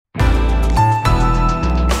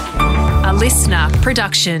listener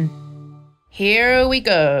production. Here we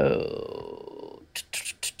go.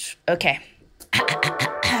 Okay.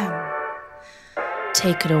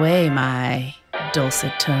 Take it away, my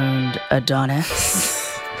dulcet-toned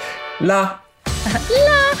Adonis. La. La!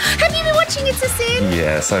 Have you been watching It's a Sin?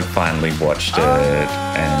 Yes, I finally watched it.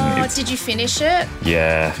 And Did you finish it?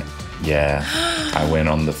 Yeah. I went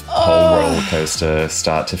on the whole roller coaster,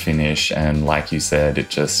 start to finish, and like you said, it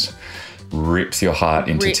just rips your heart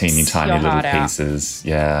into teeny tiny little pieces.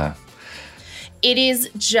 Yeah. It is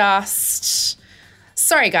just...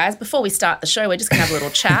 Sorry, guys, before we start the show, we're just going to have a little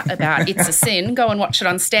chat about It's a Sin. Go and watch it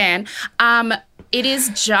on Stan. It is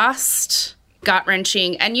just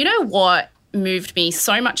gut-wrenching. And you know what moved me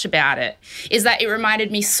so much about it is that it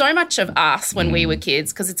reminded me so much of us when we were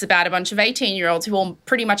kids, because it's about a bunch of 18-year-olds who all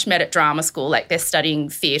pretty much met at drama school, like they're studying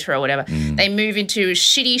theatre or whatever. They move into a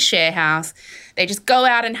shitty share house. They just go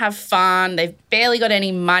out and have fun. They've barely got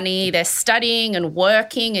any money. They're studying and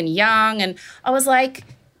working and young. And I was like,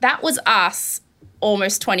 that was us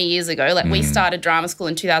almost 20 years ago. Like we started drama school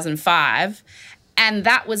in 2005 and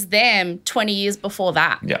that was them 20 years before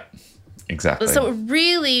that. Yeah. Exactly. So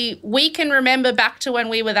really, we can remember back to when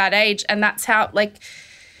we were that age, and that's how, like,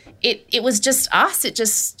 it was just us.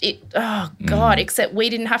 Except we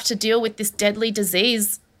didn't have to deal with this deadly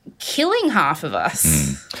disease killing half of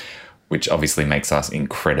us. Which obviously makes us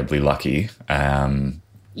incredibly lucky that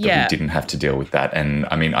we didn't have to deal with that. And,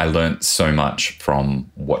 I mean, I learnt so much from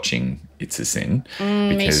watching It's a Sin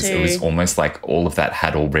because it was almost like all of that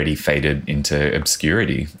had already faded into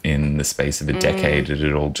obscurity in the space of a decade. It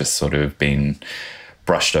had all just sort of been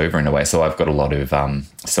brushed over in a way. So I've got a lot of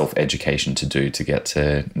self-education to do to get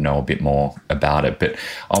to know a bit more about it. But,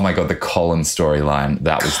 oh, my God, the Colin storyline,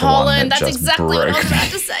 that was the one that just exactly broke what I was about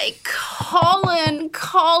me. to say. Colin.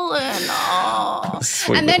 Oh.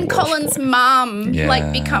 Sweet And then little Welsh Colin's boy. mum, Yeah.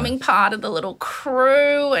 like, becoming part of the little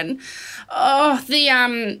crew. And,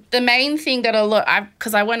 the main thing that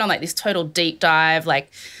because I went on, like, this total deep dive,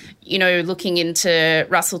 like, you know, looking into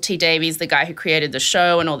Russell T Davies, the guy who created the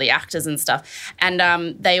show, and all the actors and stuff. And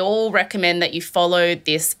they all recommend that you follow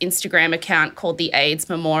this Instagram account called the AIDS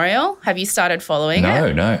Memorial. Have you started following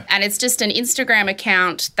it? No. And it's just an Instagram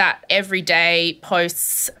account that every day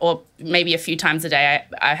posts, or maybe a few times a day,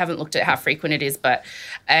 I haven't looked at how frequent it is, but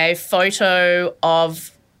a photo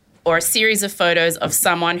of, or a series of photos of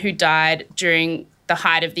someone who died during the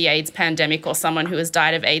height of the AIDS pandemic, or someone who has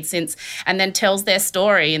died of AIDS since, and then tells their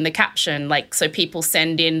story in the caption. Like, so people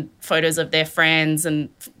send in photos of their friends and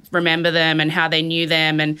remember them and how they knew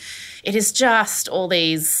them. And it is just all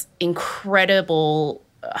these incredible,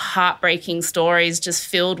 heartbreaking stories, just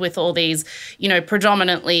filled with all these, you know,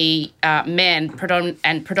 predominantly men,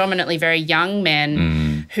 predominantly very young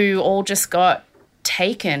men who all just got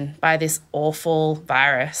taken by this awful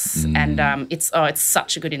virus. And it's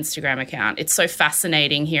such a good Instagram account. It's so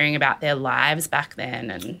fascinating hearing about their lives back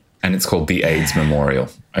then. And it's called the AIDS Memorial.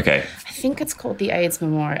 Okay. I think it's called the AIDS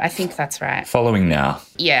Memorial. I think that's right. Following now.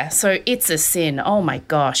 Yeah, so It's a Sin. Oh my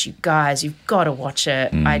gosh, you guys, you've got to watch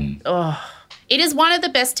it. It is one of the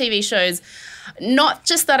best TV shows, not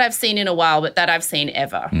just that I've seen in a while, but that I've seen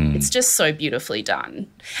ever. It's just so beautifully done.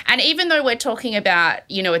 And even though we're talking about,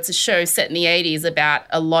 you know, it's a show set in the 80s about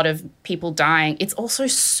a lot of people dying, it's also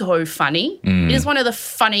so funny. It is one of the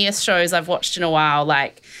funniest shows I've watched in a while.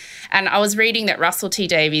 Like, and I was reading that Russell T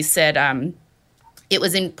Davies said it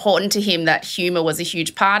was important to him that humour was a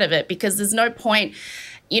huge part of it, because there's no point,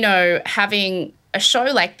 you know, having a show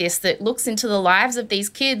like this that looks into the lives of these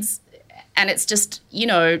kids and it's just, you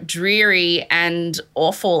know, dreary and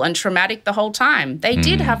awful and traumatic the whole time. They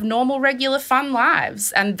did have normal, regular, fun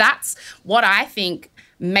lives. And that's what I think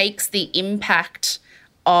makes the impact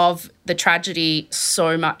of the tragedy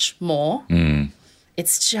so much more.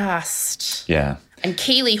 It's just... Yeah. And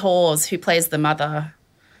Keely Hawes, who plays the mother,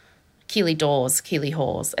 Keely Hawes,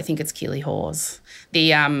 I think it's Keely Hawes,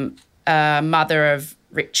 the mother of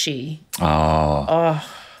Richie.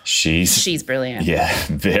 She's brilliant. Yeah,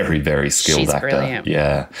 very, very skilled actor. Brilliant.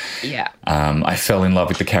 Yeah. I fell in love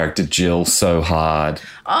with the character Jill so hard.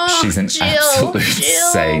 She's an absolute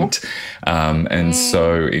saint, and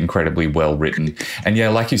so incredibly well written. And yeah,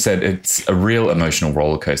 like you said, it's a real emotional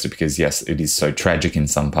roller coaster, because yes, it is so tragic in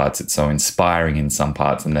some parts, it's so inspiring in some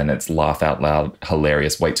parts, and then it's laugh out loud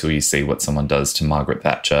hilarious. Wait till you see what someone does to Margaret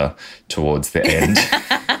Thatcher towards the end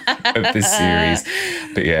of this series.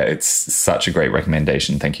 But yeah, it's such a great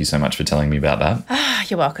recommendation. Thank you so much for telling me about that.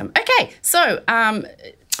 You're welcome. Okay, so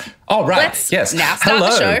Oh, right. Let's yes. now start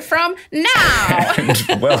the show from now.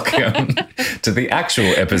 And welcome to the actual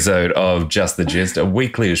episode of Just the Gist, a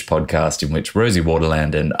weekly-ish podcast in which Rosie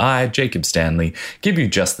Waterland and I, Jacob Stanley, give you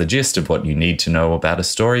just the gist of what you need to know about a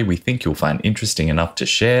story we think you'll find interesting enough to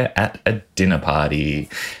share at a dinner party.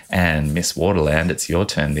 And Miss Waterland, it's your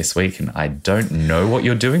turn this week, and I don't know what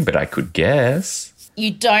you're doing, but I could guess.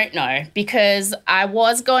 You don't know, because I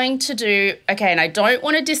was going to do, and I don't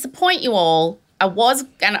want to disappoint you all.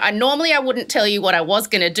 Normally I wouldn't tell you what I was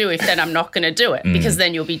going to do if then I'm not going to do it, because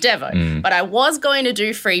then you'll be Devo. But I was going to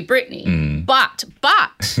do Free Britney. But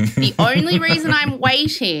the only reason I'm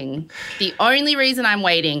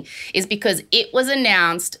waiting is because it was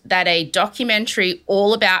announced that a documentary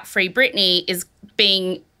all about Free Britney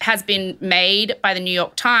has been made by the New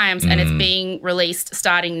York Times and it's being released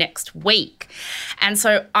starting next week. And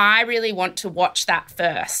so I really want to watch that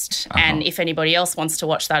first. And if anybody else wants to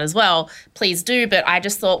watch that as well, please do. But I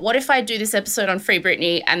just thought, what if I do this episode on Free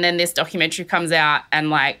Britney and then this documentary comes out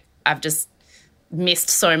and I've just missed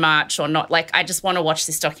so much or not, I just want to watch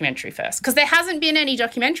this documentary first because there hasn't been any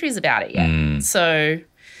documentaries about it yet. So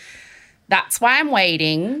that's why I'm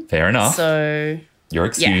waiting. Fair enough. So you're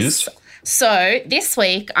excused. Yes. So this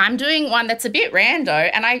week I'm doing one that's a bit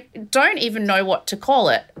rando and I don't even know what to call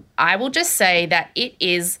it. I will just say that it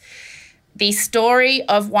is the story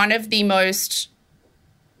of one of the most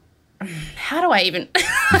 – how do I even –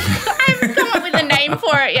 I haven't come up with a name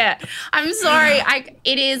for it yet. I'm sorry.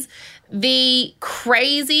 It is the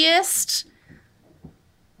craziest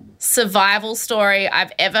survival story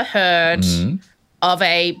I've ever heard of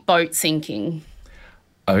a boat sinking.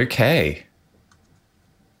 Okay.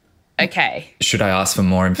 Should I ask for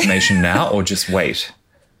more information now or just wait?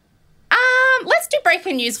 Let's do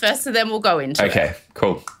breaking news first and then we'll go into it. Okay,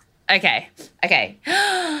 cool. Okay. Breaking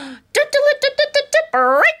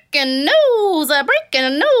news. I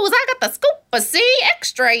got the scoop. See,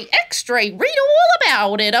 extra. Read all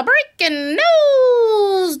about it. Breaking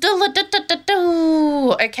news.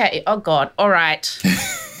 Okay, oh God, all right.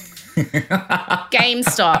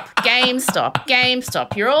 GameStop.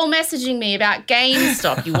 You're all messaging me about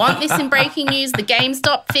GameStop. You want this in breaking news, the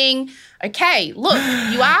GameStop thing? Okay, look,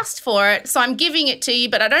 you asked for it, so I'm giving it to you,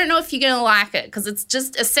 but I don't know if you're going to like it because it's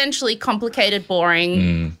just essentially complicated,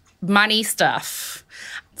 boring money stuff.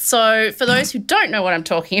 So for those who don't know what I'm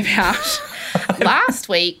talking about, last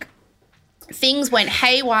week, things went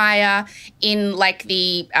haywire in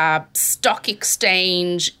the stock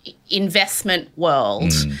exchange investment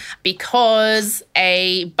world because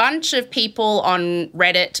a bunch of people on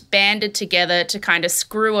Reddit banded together to kind of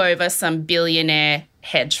screw over some billionaire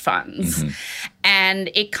hedge funds. And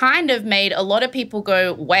it kind of made a lot of people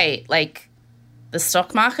go, wait, the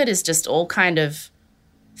stock market is just all kind of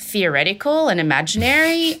theoretical and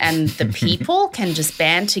imaginary and the people can just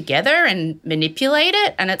band together and manipulate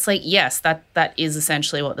it. And it's yes, that is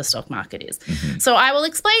essentially what the stock market is. So I will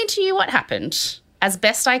explain to you what happened as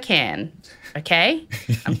best I can, okay?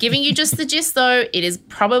 I'm giving you just the gist, though. It is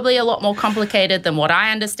probably a lot more complicated than what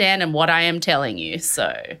I understand and what I am telling you.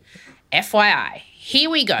 So FYI, here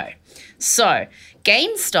we go. So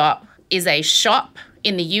GameStop is a shop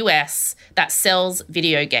in the US that sells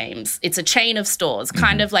video games. It's a chain of stores,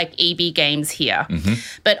 kind of like EB Games here.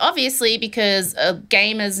 But obviously because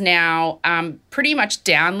gamers now pretty much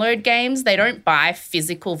download games, they don't buy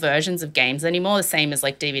physical versions of games anymore, the same as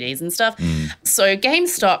DVDs and stuff. So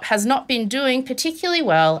GameStop has not been doing particularly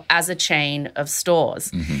well as a chain of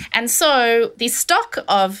stores. And so the stock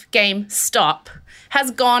of GameStop has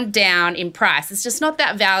gone down in price. It's just not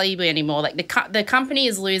that valuable anymore. The company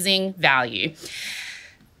is losing value.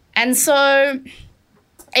 And so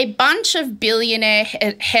a bunch of billionaire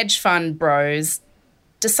hedge fund bros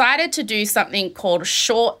decided to do something called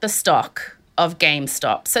short the stock of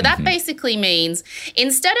GameStop. So that basically means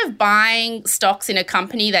instead of buying stocks in a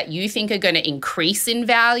company that you think are going to increase in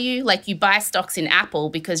value, you buy stocks in Apple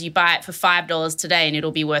because you buy it for $5 today and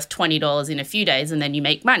it'll be worth $20 in a few days and then you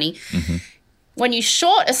make money. When you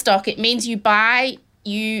short a stock, it means you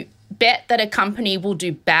bet that a company will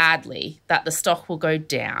do badly, that the stock will go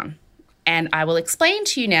down. And I will explain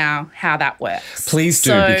to you now how that works. Please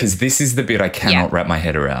do, because this is the bit I cannot wrap my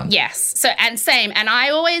head around. Yes. So, and same. And I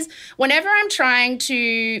always, whenever I'm trying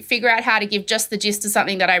to figure out how to give just the gist of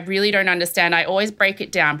something that I really don't understand, I always break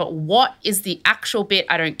it down. But what is the actual bit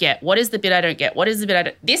I don't get? What is the bit I don't get? What is the bit I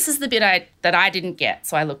don't? This is the bit that I didn't get.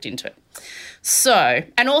 So I looked into it. So,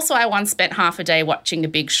 and also I once spent half a day watching The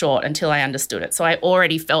Big Short until I understood it. So I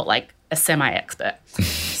already felt like a semi-expert.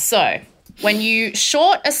 So when you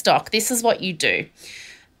short a stock, this is what you do.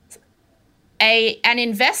 An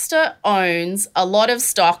investor owns a lot of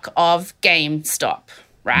stock of GameStop.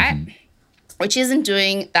 right? Mm-hmm. Which isn't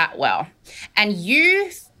doing that well. And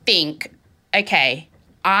you think, okay,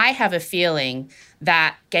 I have a feeling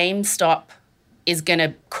that GameStop is going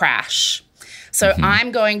to crash. So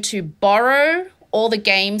I'm going to borrow all the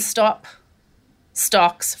GameStop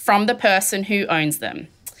stocks from the person who owns them.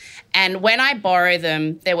 And when I borrow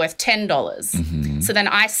them, they're worth $10. So then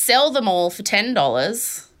I sell them all for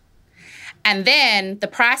 $10. And then the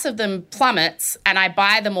price of them plummets and I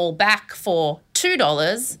buy them all back for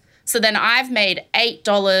 $2. So then I've made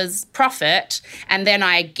 $8 profit, and then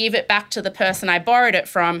I give it back to the person I borrowed it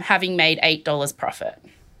from, having made $8 profit.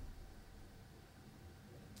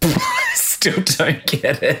 Still don't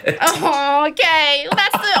get it. Oh, okay. Well,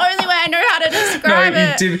 that's the only way I know how to describe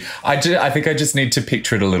it. No, you did. I think I just need to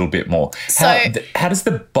picture it a little bit more. How does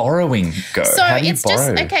the borrowing go? So how do you it's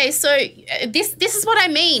borrow? just, okay, so this is what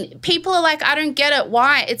I mean. People are like, I don't get it.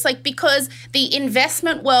 Why? It's like because the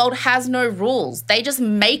investment world has no rules. They just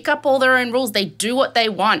make up all their own rules. They do what they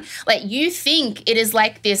want. Like, you think it is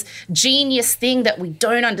like this genius thing that we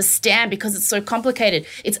don't understand because it's so complicated.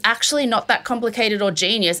 It's actually not that complicated or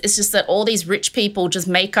genius. It's just that all these rich people just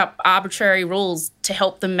make up arbitrary rules to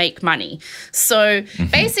help them make money. So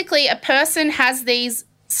basically a person has these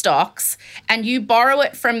stocks and you borrow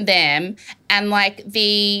it from them, and like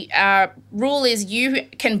the rule is you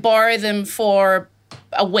can borrow them for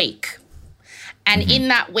a week. And in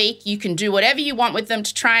that week, you can do whatever you want with them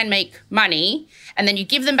to try and make money. And then you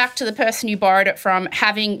give them back to the person you borrowed it from,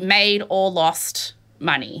 having made or lost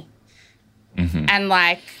money. And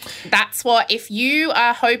like, that's what, if you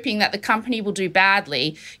are hoping that the company will do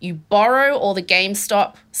badly, you borrow all the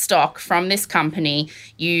GameStop stock from this company,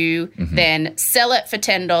 you then sell it for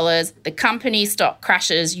 $10, the company stock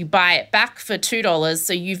crashes, you buy it back for $2,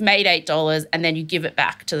 so you've made $8, and then you give it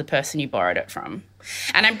back to the person you borrowed it from.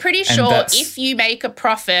 And I'm pretty sure if you make a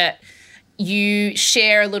profit, you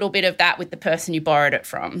share a little bit of that with the person you borrowed it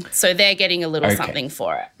from. So they're getting a little something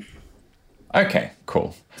for it. Okay,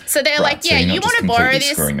 cool. So they're like, yeah, you want to borrow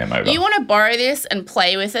this. You want to borrow this and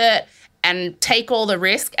play with it and take all the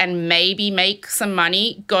risk and maybe make some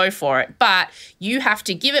money, go for it. But you have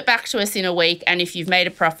to give it back to us in a week, and if you've made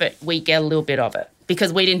a profit, we get a little bit of it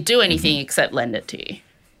because we didn't do anything except lend it to you.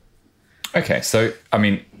 Okay, so, I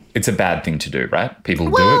mean, it's a bad thing to do, right? People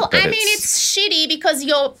do it. Well, I mean, it's shitty because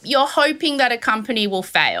you're hoping that a company will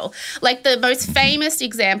fail. Like the most famous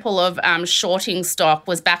example of shorting stock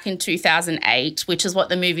was back in 2008, which is what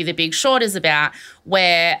the movie The Big Short is about,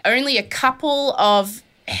 where only a couple of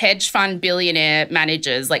hedge fund billionaire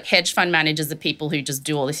managers, like hedge fund managers are people who just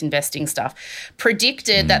do all this investing stuff,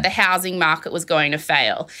 predicted that the housing market was going to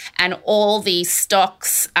fail, and all the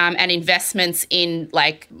stocks and investments in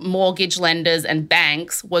like mortgage lenders and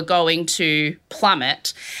banks were going to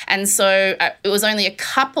plummet. And so it was only a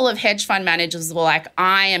couple of hedge fund managers were like,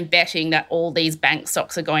 I am betting that all these bank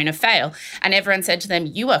stocks are going to fail. And everyone said to them,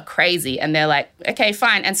 you are crazy. And they're like, okay,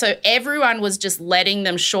 fine. And so everyone was just letting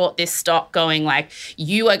them short this stock, going like,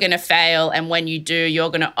 you are going to fail, and when you do, you're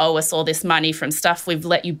going to owe us all this money from stuff we've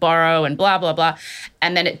let you borrow and blah, blah, blah.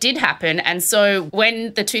 And then it did happen. And so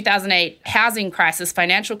when the 2008 housing crisis,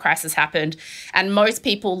 financial crisis happened, and most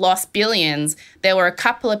people lost billions, there were a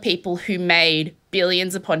couple of people who made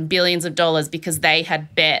billions upon billions of dollars because they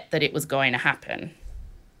had bet that it was going to happen.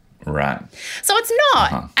 Right. So it's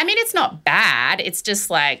not, I mean, it's not bad. It's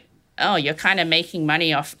just like, oh, you're kind of making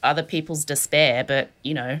money off other people's despair. But,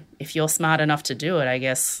 you know, if you're smart enough to do it, I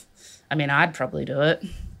guess, I mean, I'd probably do it.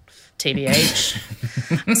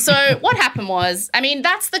 TBH. So what happened was, I mean,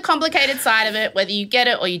 that's the complicated side of it. Whether you get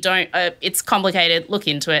it or you don't, it's complicated. Look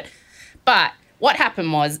into it. But what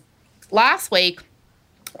happened was last week,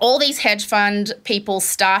 all these hedge fund people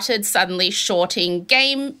started suddenly shorting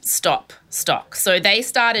GameStop stock. So they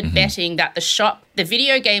started betting that the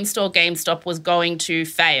video game store GameStop was going to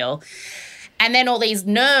fail. And then all these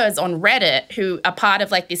nerds on Reddit who are part of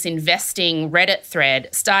like this investing Reddit thread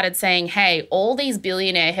started saying, hey, all these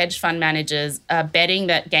billionaire hedge fund managers are betting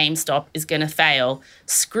that GameStop is going to fail.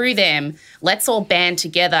 Screw them. Let's all band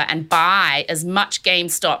together and buy as much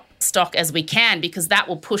GameStop stock as we can, because that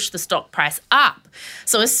will push the stock price up.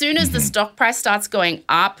 So as soon as the stock price starts going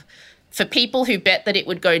up, for people who bet that it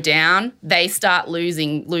would go down, they start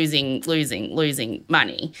losing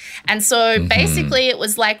money. And so basically it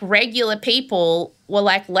was like regular people were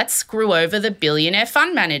like, let's screw over the billionaire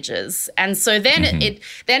fund managers. And so then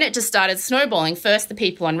it just started snowballing. First the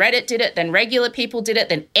people on Reddit did it, then regular people did it,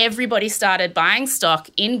 then everybody started buying stock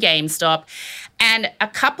in GameStop. And a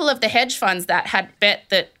couple of the hedge funds that had bet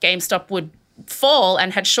that GameStop would fall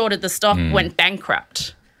and had shorted the stock went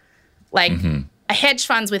bankrupt. Like, hedge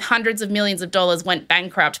funds with hundreds of millions of dollars went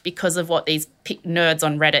bankrupt because of what these nerds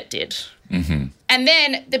on Reddit did. Mm-hmm. And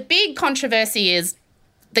then the big controversy is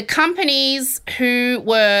the companies who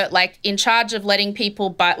were like in charge of letting people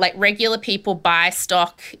buy, like regular people buy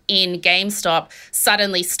stock in GameStop,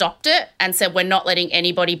 suddenly stopped it and said, we're not letting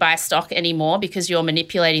anybody buy stock anymore because you're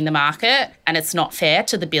manipulating the market and it's not fair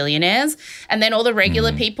to the billionaires. And then all the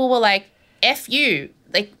regular people were like, F you.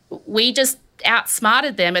 Like, we just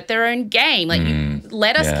outsmarted them at their own game. Like, you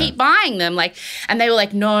let us keep buying them. Like, and they were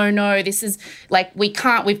like, no, this is like, we've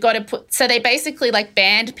got to put, so they basically like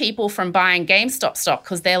banned people from buying GameStop stock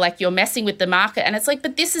because they're like, you're messing with the market. And it's like,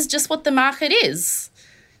 but this is just what the market is.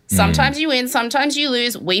 Sometimes you win, sometimes you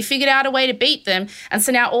lose. We figured out a way to beat them. And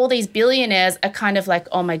so now all these billionaires are kind of like,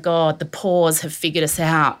 oh my God, the paws have figured us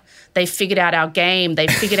out. They figured out our game. They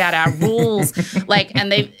figured out our rules.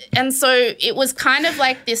 And so it was kind of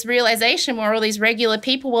like this realization where all these regular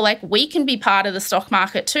people were like, we can be part of the stock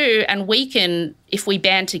market too, and we can, if we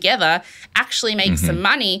band together, actually make some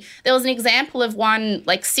money. There was an example of one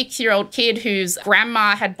like 6-year-old kid whose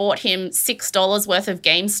grandma had bought him $6 worth of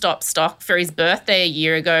GameStop stock for his birthday a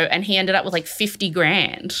year ago, and he ended up with like 50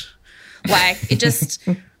 grand. Like, it just,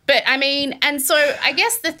 but I mean, and so I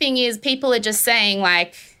guess the thing is, people are just saying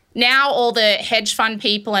like, now all the hedge fund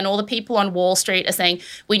people and all the people on Wall Street are saying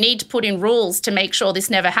we need to put in rules to make sure this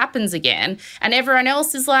never happens again. And everyone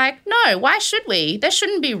else is like, no, why should we? There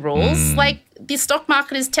shouldn't be rules. Like, the stock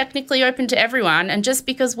market is technically open to everyone, and just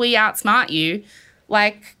because we outsmart you,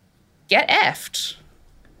 like, get effed.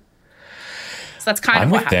 So that's kind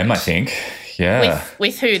of what happened. I'm with them, I think. Yeah.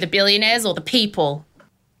 With who? The billionaires or the people?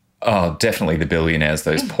 Oh, definitely the billionaires,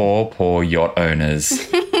 those poor yacht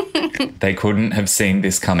owners. They couldn't have seen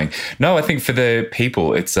this coming. No, I think for the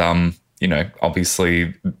people, it's,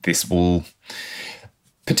 obviously this will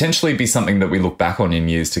potentially be something that we look back on in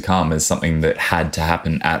years to come as something that had to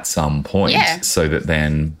happen at some point, so that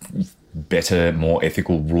then better, more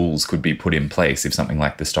ethical rules could be put in place if something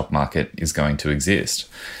like the stock market is going to exist.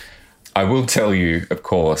 I will tell you, of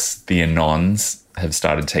course, the Anons have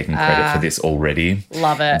started taking credit for this already.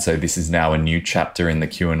 Love it. And so this is now a new chapter in the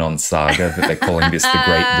QAnon saga that they're calling this the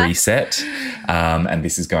Great Reset. And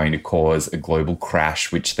this is going to cause a global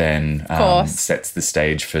crash, which then sets the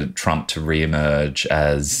stage for Trump to reemerge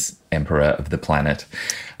as emperor of the planet.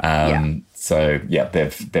 So,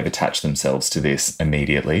 they've attached themselves to this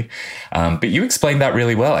immediately. But you explained that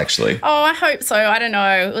really well, actually. Oh, I hope so. I don't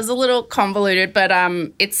know. It was a little convoluted, but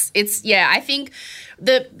I think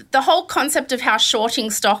the whole concept of how shorting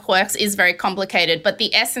stock works is very complicated, but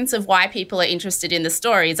the essence of why people are interested in the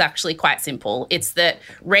story is actually quite simple. It's that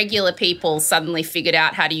regular people suddenly figured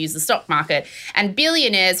out how to use the stock market, and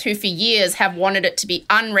billionaires who for years have wanted it to be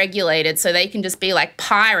unregulated so they can just be like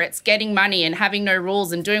pirates getting money and having no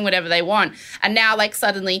rules and doing whatever they want. And now, like,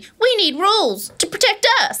 suddenly, we need rules to protect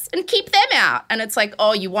us and keep them out. And it's like,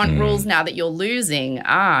 oh, you want rules now that you're losing.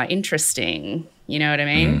 Ah, interesting. You know what I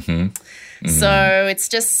mean? So it's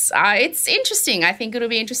just, it's interesting. I think it'll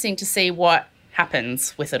be interesting to see what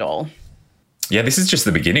happens with it all. Yeah, this is just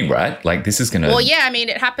the beginning, right? Like, this is going to... Well, yeah, I mean,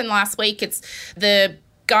 it happened last week. It's the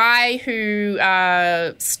guy who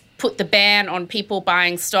put the ban on people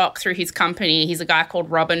buying stock through his company. He's a guy called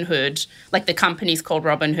Robinhood. Like, the company's called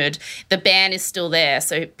Robinhood. The ban is still there,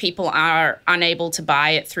 so people are unable to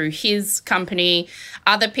buy it through his company.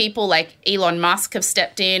 Other people, like Elon Musk, have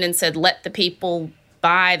stepped in and said, let the people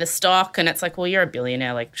buy the stock. And it's like, well, you're a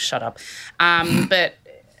billionaire, like, shut up. But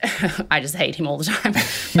I just hate him all the time.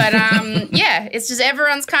 But, it's just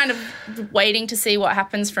everyone's kind of waiting to see what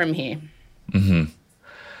happens from here.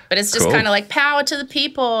 But it's just kind of like power to the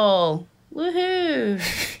people, woohoo,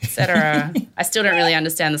 etc. I still don't really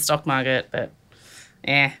understand the stock market, but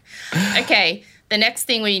yeah. Okay, the next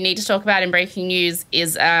thing we need to talk about in breaking news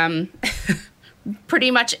is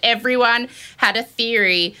pretty much everyone had a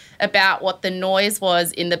theory about what the noise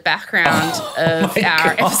was in the background of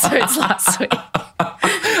our episodes last week.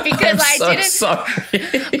 Because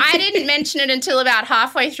I didn't mention it until about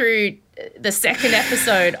halfway through the second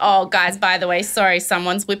episode. Oh, guys, by the way, sorry,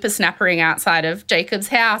 someone's whippersnappering outside of Jacob's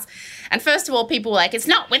house. And first of all, people were like, it's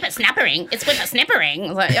not whippersnappering, it's whippersnippering. I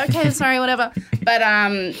was like, okay, sorry, whatever.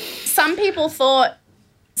 But some people thought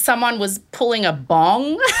someone was pulling a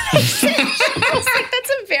bong. I was like,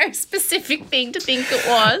 that's a very specific thing to think it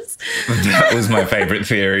was. That was my favourite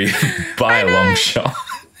theory by a long shot.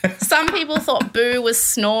 Some people thought Boo was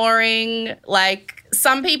snoring. Like,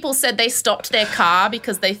 Some people said they stopped their car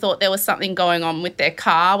because they thought there was something going on with their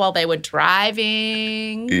car while they were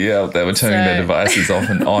driving. Yeah, they were turning their devices off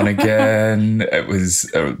and on again. It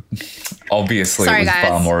was obviously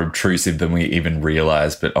far more obtrusive than we even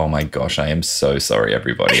realised. But oh my gosh, I am so sorry,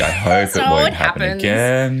 everybody. I hope it won't happen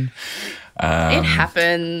again. It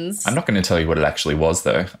happens. I'm not going to tell you what it actually was,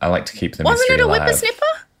 though. I like to keep the mystery alive. Wasn't it a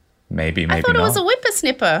whippersnipper? Maybe not. I thought it was a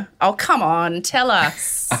whippersnipper. Oh, come on, tell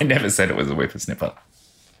us. I never said it was a whippersnipper.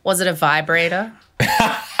 Was it a vibrator?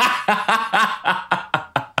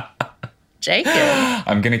 Jacob.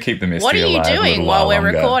 I'm going to keep the mystery alive. What are you doing while we're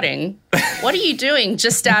recording? What are you doing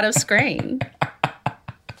just out of screen?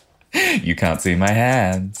 You can't see my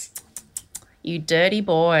hands. You dirty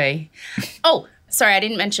boy. Oh, sorry, I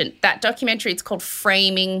didn't mention that documentary. It's called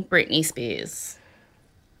Framing Britney Spears.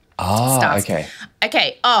 Oh, okay.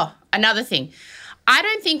 Okay. Oh, another thing. I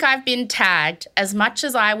don't think I've been tagged as much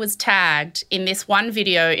as I was tagged in this one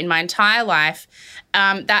video in my entire life.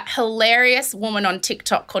 That hilarious woman on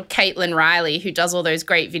TikTok called Caitlin Riley, who does all those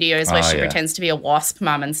great videos where she pretends to be a wasp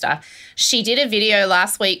mum and stuff. She did a video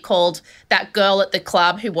last week called That Girl at the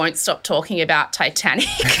Club Who Won't Stop Talking About Titanic.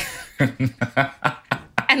 And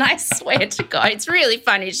I swear to God, it's really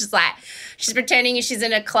funny. She's pretending she's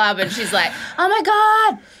in a club and she's like, oh my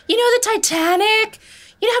God, you know the Titanic?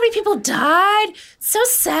 You know how many people died? It's so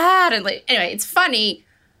sad. And like, anyway, it's funny.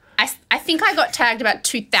 I think I got tagged about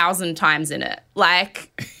 2,000 times in it.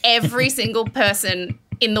 Like every single person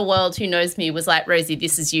in the world who knows me was like, Rosie,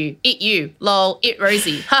 this is you. It you. Lol, it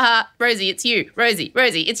Rosie. Haha, Rosie, it's you. Rosie,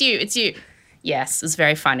 it's you, it's you. Yes, it was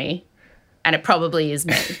very funny. And it probably is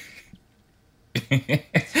me.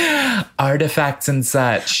 Artifacts and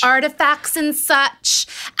such.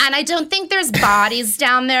 And I don't think there's bodies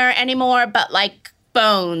down there anymore, but like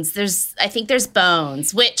bones. I think there's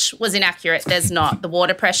bones, which was inaccurate. There's not. The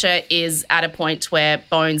water pressure is at a point where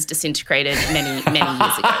bones disintegrated many years ago.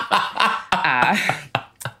 But,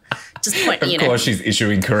 just point, Of course, she's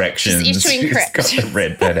issuing corrections. She's got the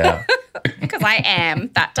red pen out. Because I am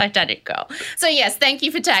that Titanic girl. So, yes, thank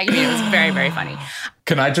you for tagging me. It was very, very funny.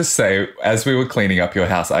 Can I just say, as we were cleaning up your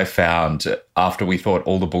house, I found, after we thought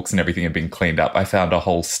all the books and everything had been cleaned up, I found a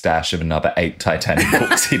whole stash of another 8 Titanic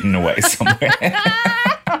books hidden away somewhere.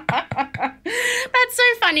 That's so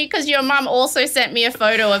funny because your mum also sent me a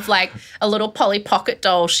photo of like a little Polly Pocket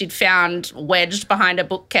doll she'd found wedged behind a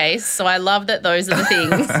bookcase. So I love that those are the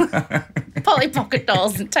things. Polly Pocket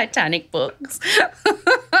dolls and Titanic books.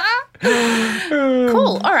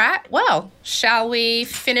 Cool. All right. Well, shall we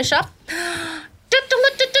finish up?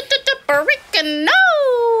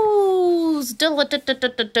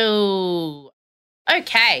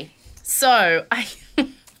 Okay. So I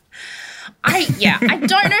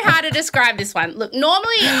don't know how to describe this one. Look,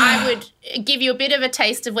 normally I would give you a bit of a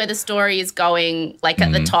taste of where the story is going, like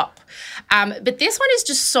at the top. But this one is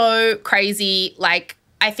just so crazy. Like,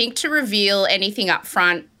 I think to reveal anything up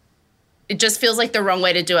front, it just feels like the wrong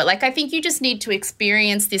way to do it. Like, I think you just need to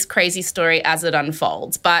experience this crazy story as it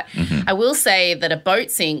unfolds. But I will say that a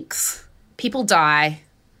boat sinks, people die,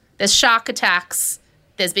 there's shark attacks,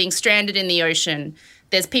 there's being stranded in the ocean,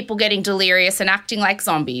 there's people getting delirious and acting like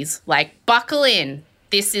zombies. Like, buckle in.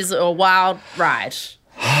 This is a wild ride.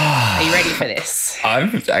 Are you ready for this?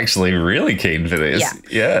 I'm actually really keen for this.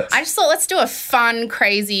 Yeah. I just thought let's do a fun,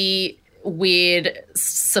 crazy, weird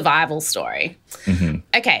survival story.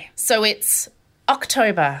 Okay, so it's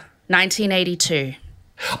October 1982.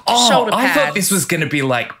 Oh, I thought this was going to be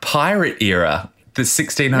like pirate era. The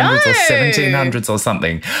 1600s or 1700s or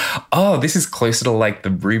something. Oh, this is closer to like the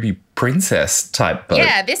Ruby Princess type boat.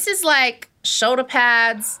 Yeah, this is like shoulder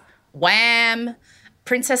pads, Wham,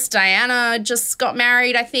 Princess Diana just got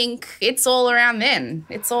married, I think. It's all around then.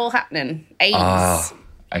 It's all happening. 80s. Oh,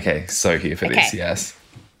 okay, so here for this, yes.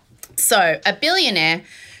 So a billionaire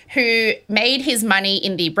who made his money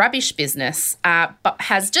in the rubbish business but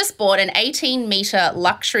has just bought an 18-metre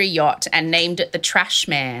luxury yacht and named it the Trash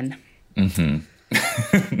Man.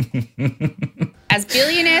 As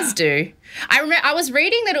billionaires do. I was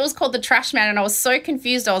reading that it was called the Trash Man and I was so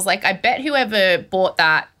confused. I was like, I bet whoever bought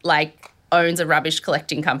that like owns a rubbish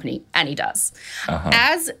collecting company, and he does.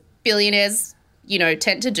 As billionaires, you know,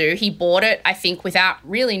 tend to do, he bought it, I think, without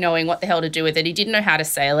really knowing what the hell to do with it. He didn't know how to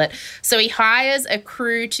sail it. So he hires a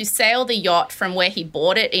crew to sail the yacht from where he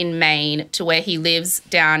bought it in Maine to where he lives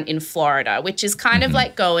down in Florida, which is kind of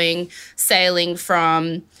like sailing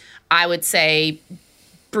from, I would say,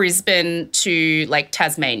 Brisbane to like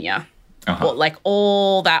Tasmania, or like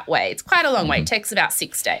all that way. It's quite a long way. It takes about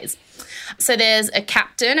 6 days. So there's a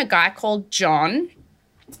captain, a guy called John,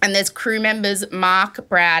 And there's crew members Mark,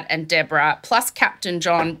 Brad, and Deborah, plus Captain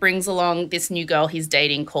John brings along this new girl he's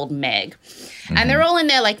dating called Meg. And they're all in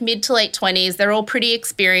their like mid to late 20s. They're all pretty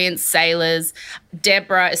experienced sailors.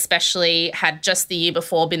 Deborah especially had just the year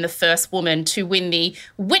before been the first woman to win the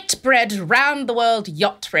Whitbread Round the World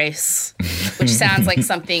Yacht Race, which sounds like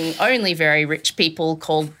something only very rich people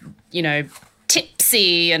called, you know,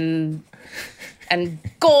 Tipsy and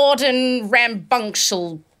Gordon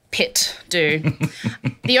Rambunctious Pitt do.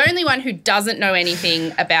 The only one who doesn't know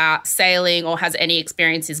anything about sailing or has any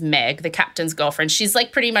experience is Meg, the captain's girlfriend. She's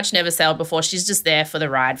like pretty much never sailed before. She's just there for the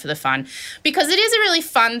ride, for the fun, because it is a really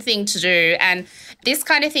fun thing to do. And this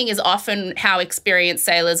kind of thing is often how experienced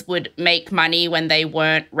sailors would make money when they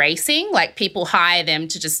weren't racing. Like people hire them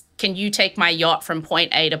to just, can you take my yacht from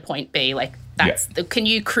point A to point B? Like can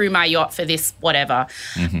you crew my yacht for this, whatever.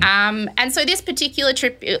 And so this particular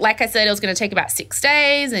trip, like I said, it was going to take about 6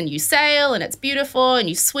 days, and you sail and it's beautiful and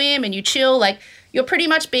you swim and you chill. Like you're pretty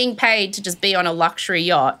much being paid to just be on a luxury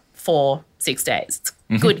yacht for 6 days. It's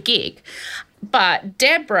a good gig. But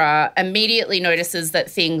Deborah immediately notices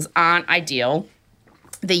that things aren't ideal.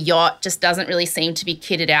 The yacht just doesn't really seem to be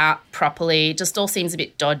kitted out properly. It just all seems a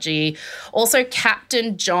bit dodgy. Also,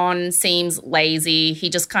 Captain John seems lazy. He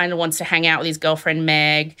just kind of wants to hang out with his girlfriend,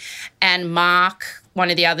 Meg. And Mark,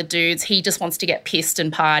 one of the other dudes, he just wants to get pissed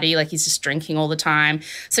and party. Like he's just drinking all the time.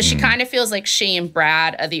 So she kind of feels like she and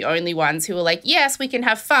Brad are the only ones who are like, yes, we can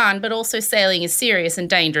have fun, but also sailing is serious and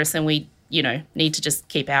dangerous and we, you know, need to just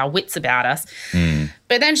keep our wits about us.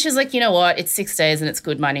 But then she's like, you know what? It's 6 days and it's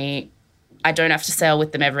good money. I don't have to sail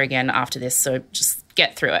with them ever again after this, so just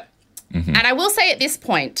get through it. And I will say at this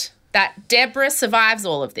point that Deborah survives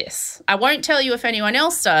all of this. I won't tell you if anyone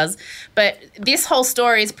else does, but this whole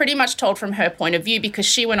story is pretty much told from her point of view because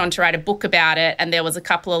she went on to write a book about it, and there was a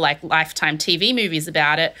couple of like Lifetime TV movies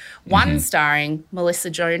about it, one starring Melissa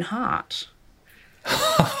Joan Hart.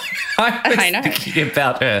 I was thinking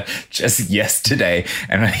about her just yesterday,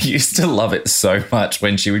 and I used to love it so much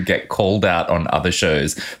when she would get called out on other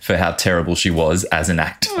shows for how terrible she was as an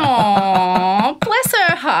actor. Aww, bless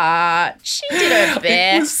her heart. She did her best.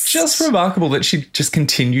 It was just remarkable that she just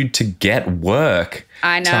continued to get work.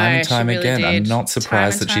 I know, time and time she really again. did. I'm not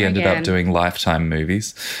surprised that she ended up doing Lifetime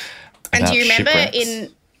movies. And do you remember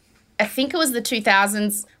shipwrecks. I think it was the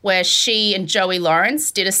 2000s where she and Joey Lawrence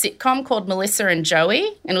did a sitcom called Melissa and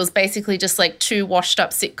Joey, and it was basically just like two washed up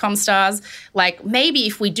sitcom stars. Like, maybe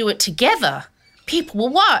if we do it together, people will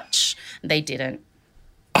watch. They didn't.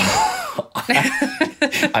 I'm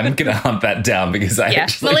going to hunt that down because I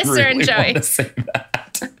actually Melissa really and Joey. want to see that.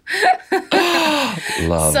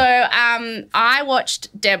 Love. So I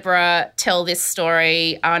watched Deborah tell this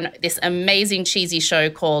story on this amazing cheesy show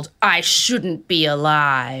called I Shouldn't Be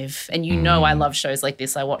Alive. And you know I love shows like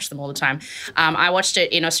this. I watch them all the time. I watched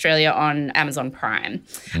it in Australia on Amazon Prime.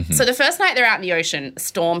 So the first night they're out in the ocean, a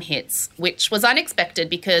storm hits, which was unexpected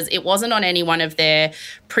because it wasn't on any one of their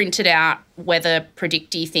printed out weather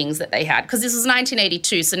predicty things that they had, because this was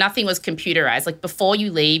 1982, so nothing was computerized. Like before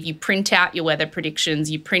you leave, you print out your weather predictions,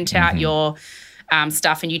 you print out your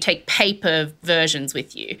stuff, and you take paper versions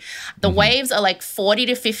with you. The waves are like 40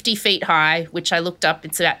 to 50 feet high, which I looked up.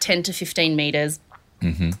 It's about 10 to 15 meters.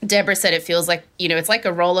 Deborah said it feels like, you know, it's like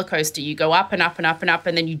a roller coaster. You go up and up and up and up,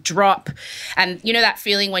 and then you drop. And you know that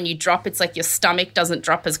feeling when you drop, it's like your stomach doesn't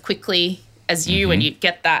drop as quickly as you, and you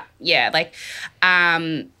get that,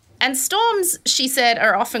 and storms, she said,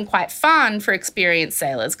 are often quite fun for experienced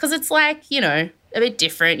sailors because it's like, you know, a bit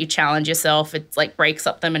different. You challenge yourself. It's like breaks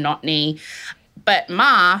up the monotony. But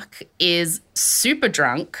Mark is super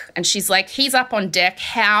drunk, and she's like, he's up on deck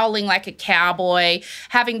howling like a cowboy,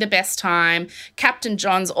 having the best time. Captain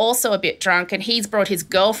John's also a bit drunk, and he's brought his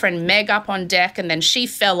girlfriend Meg up on deck, and then she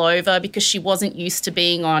fell over because she wasn't used to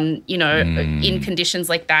being on, you know, in conditions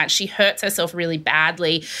like that. She hurts herself really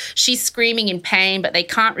badly. She's screaming in pain, but they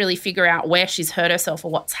can't really figure out where she's hurt herself or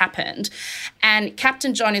what's happened. And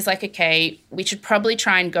Captain John is like, okay, we should probably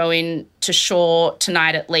try and go in to shore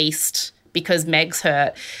tonight at least, because Meg's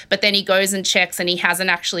hurt. But then he goes and checks, and he hasn't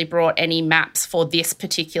actually brought any maps for this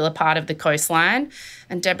particular part of the coastline.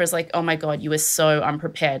 And Deborah's like, oh my God, you were so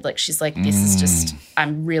unprepared. Like, she's like, this is just,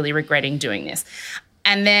 I'm really regretting doing this.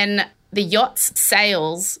 And then the yacht's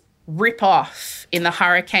sails rip off in the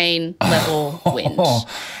hurricane level wind.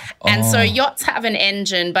 And so yachts have an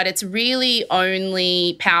engine, but it's really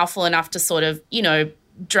only powerful enough to sort of, you know,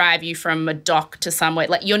 drive you from a dock to somewhere.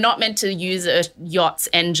 Like, you're not meant to use a yacht's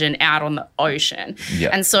engine out on the ocean.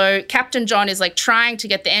 Yep. And so Captain John is like trying to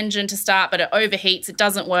get the engine to start, but it overheats. It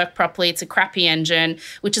doesn't work properly. It's a crappy engine,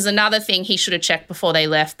 which is another thing he should have checked before they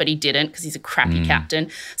left, but he didn't because he's a crappy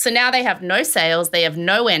captain. So now they have no sails. They have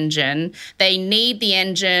no engine. They need the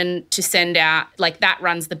engine to send out, like, that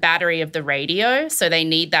runs the battery of the radio. So they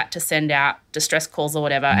need that to send out distress calls or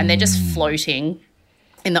whatever. And they're just floating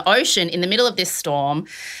in the ocean in the middle of this storm.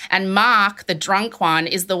 And Mark, the drunk one,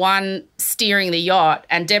 is the one steering the yacht.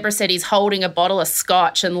 And Deborah said he's holding a bottle of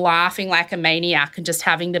scotch and laughing like a maniac and just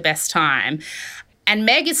having the best time. And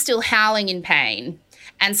Meg is still howling in pain.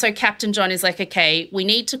 And so Captain John is like, okay, we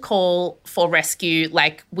need to call for rescue.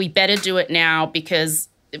 Like, we better do it now because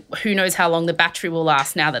who knows how long the battery will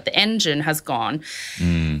last now that the engine has gone.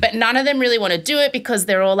 But none of them really want to do it because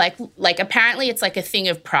they're all like apparently it's like a thing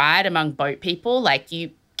of pride among boat people. Like,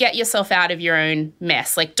 you get yourself out of your own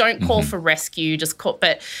mess. Like, don't call for rescue, just call.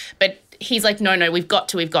 But he's like, no, we've got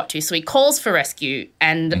to. So he calls for rescue.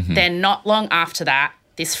 And then not long after that,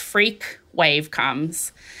 this freak wave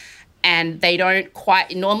comes. And they don't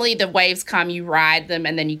quite – normally the waves come, you ride them,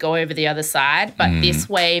 and then you go over the other side. But this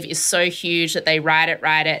wave is so huge that they ride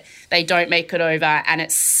it. They don't make it over, and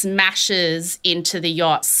it smashes into the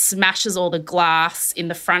yacht, smashes all the glass in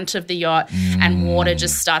the front of the yacht, and water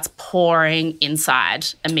just starts pouring inside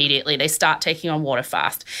immediately. They start taking on water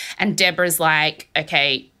fast. And Deborah's like,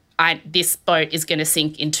 okay, this boat is going to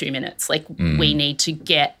sink in 2 minutes. Like, we need to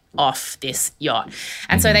get off this yacht.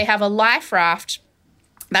 And so they have a life raft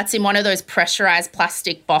that's in one of those pressurized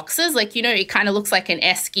plastic boxes. Like, you know, it kind of looks like an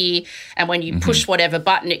esky, and when you push whatever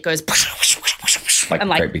button, it goes like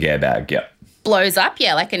and a great big airbag, yeah. Blows up,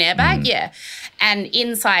 yeah, like an airbag, yeah. And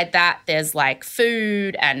inside that, there's like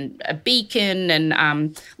food and a beacon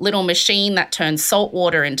and little machine that turns salt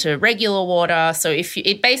water into regular water. So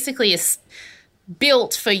it basically is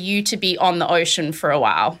built for you to be on the ocean for a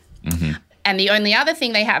while. And the only other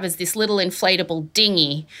thing they have is this little inflatable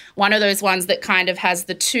dinghy, one of those ones that kind of has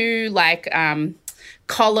the two like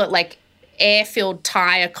air-filled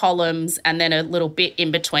tire columns and then a little bit in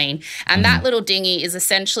between. And that little dinghy is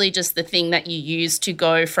essentially just the thing that you use to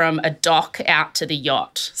go from a dock out to the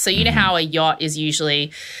yacht. So you know how a yacht is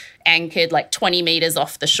usually anchored like 20 metres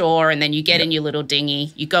off the shore, and then you get in your little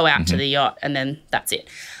dinghy, you go out to the yacht, and then that's it.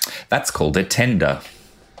 That's called a tender.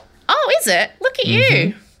 Oh, is it? Look at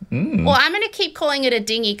you. Well, I'm going to keep calling it a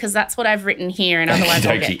dinghy because that's what I've written here, and otherwise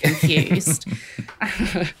I'll get confused.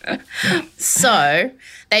 So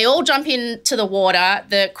they all jump into the water.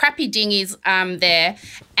 The crappy dinghy's there,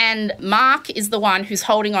 and Mark is the one who's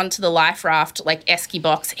holding on to the life raft, like esky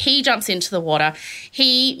box. He jumps into the water.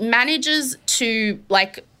 He manages to,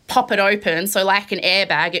 like, pop it open, so like an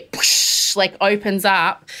airbag, it whoosh, like opens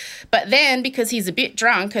up. But then because he's a bit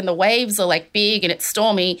drunk and the waves are like big and it's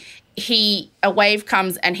stormy, a wave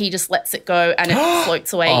comes and he just lets it go and it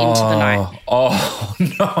floats away into the night. Oh,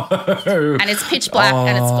 no. And it's pitch black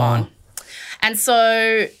and it's gone. And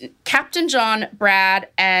so Captain John, Brad,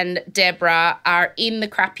 and Deborah are in the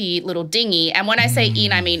crappy little dinghy. And when I say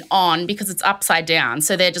in, I mean on, because it's upside down.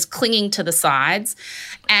 So they're just clinging to the sides.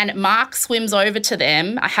 And Mark swims over to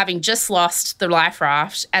them, having just lost the life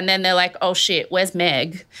raft. And then they're like, oh, shit, where's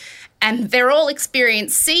Meg? And they're all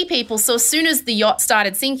experienced sea people. So as soon as the yacht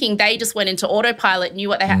started sinking, they just went into autopilot, knew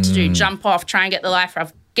what they had to do, jump off, try and get the life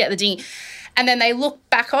raft, get the dinghy. And then they look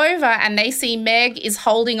back over and they see Meg is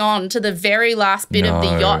holding on to the very last bit of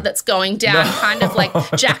the yacht that's going down, kind of like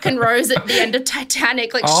Jack and Rose at the end of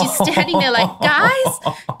Titanic. Like she's standing there like,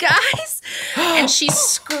 guys. And she's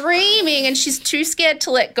screaming and she's too scared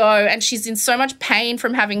to let go. And she's in so much pain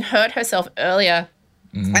from having hurt herself earlier.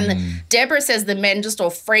 And Deborah says the men just all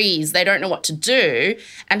freeze. They don't know what to do.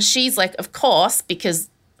 And she's like, of course, because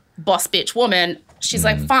boss bitch woman, she's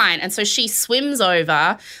like, fine. And so she swims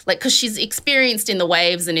over, like, because she's experienced in the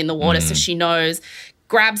waves and in the water, so she knows,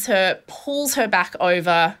 grabs her, pulls her back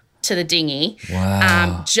over to the dinghy,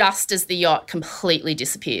 just as the yacht completely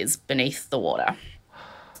disappears beneath the water.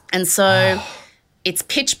 And so it's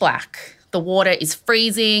pitch black. The water is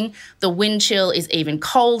freezing. The wind chill is even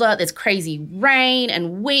colder. There's crazy rain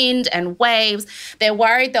and wind and waves. They're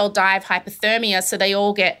worried they'll die of hypothermia, so they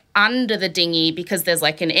all get under the dinghy because there's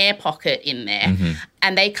like an air pocket in there.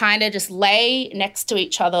 And they kind of just lay next to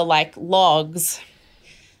each other like logs,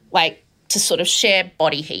 like to sort of share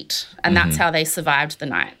body heat. And that's how they survived the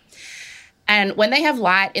night. And when they have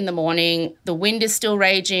light in the morning, the wind is still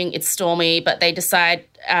raging, it's stormy, but they decide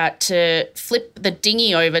to flip the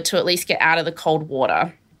dinghy over to at least get out of the cold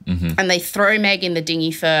water. And they throw Meg in the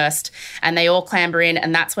dinghy first and they all clamber in,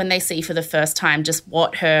 and that's when they see for the first time just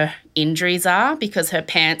what her injuries are, because her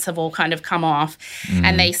pants have all kind of come off.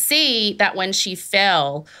 And they see that when she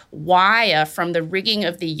fell, wire from the rigging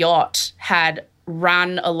of the yacht had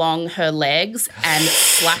run along her legs and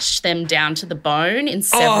slashed them down to the bone in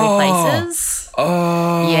several places.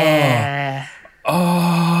 Yeah.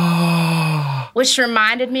 Which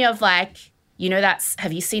reminded me of, like, you know,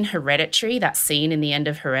 have you seen Hereditary, that scene in the end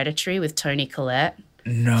of Hereditary with Toni Collette?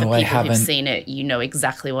 No, For I haven't. For people who've seen it, you know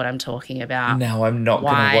exactly what I'm talking about. No, I'm not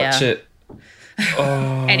going to watch it.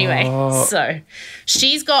 Anyway, so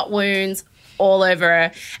she's got wounds all over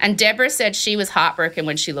her. And Deborah said she was heartbroken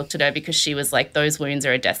when she looked at her because she was like, those wounds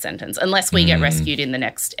are a death sentence. Unless we get rescued in the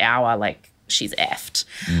next hour, like, she's effed.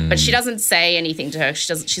 But she doesn't say anything to her.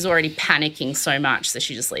 She's already panicking so much, so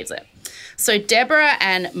she just leaves it. So Deborah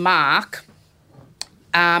and Mark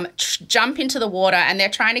jump into the water, and they're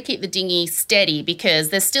trying to keep the dinghy steady because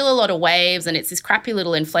there's still a lot of waves and it's this crappy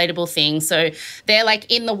little inflatable thing. So they're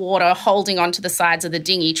like in the water holding onto the sides of the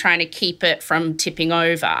dinghy trying to keep it from tipping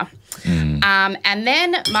over. And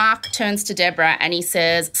then Mark turns to Deborah and he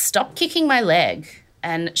says, "Stop kicking my leg."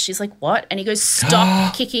 And she's like, "What?" And he goes,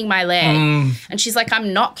 "Stop kicking my leg." And she's like,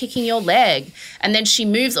 "I'm not kicking your leg." And then she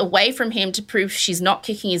moves away from him to prove she's not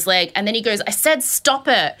kicking his leg. And then he goes, "I said stop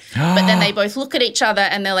it." But then they both look at each other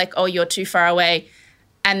and they're like, "Oh, you're too far away."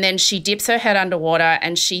 And then she dips her head underwater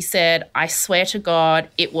and she said, "I swear to God,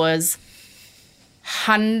 it was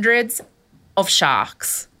hundreds of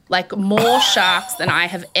sharks. Like more sharks than I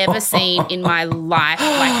have ever seen in my life,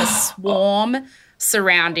 like a swarm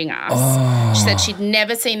surrounding us." She said she'd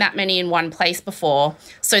never seen that many in one place before.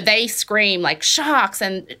 So they scream like sharks,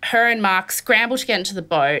 and her and Mark scramble to get into the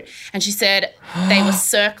boat. And she said they were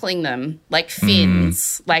circling them like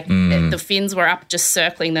fins, like the fins were up just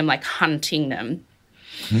circling them, like hunting them.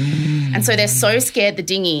 And so they're so scared the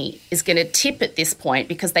dinghy is going to tip at this point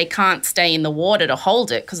because they can't stay in the water to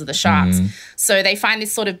hold it because of the sharks. So they find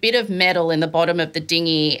this sort of bit of metal in the bottom of the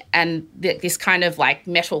dinghy and this kind of like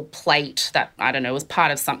metal plate that, I don't know, was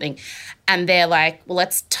part of something. And they're like, well,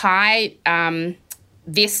 let's tie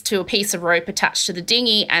this to a piece of rope attached to the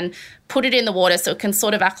dinghy and put it in the water so it can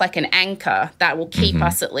sort of act like an anchor that will keep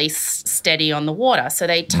us at least steady on the water. So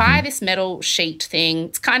they tie this metal sheet thing.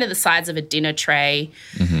 It's kind of the size of a dinner tray.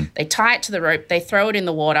 They tie it to the rope. They throw it in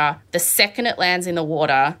the water. The second it lands in the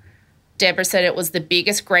water, Deborah said it was the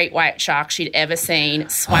biggest great white shark she'd ever seen,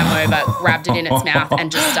 swam over, grabbed it in its mouth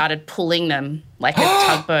and just started pulling them like a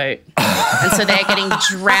tugboat. And so they're getting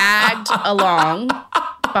dragged along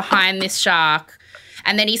behind this shark.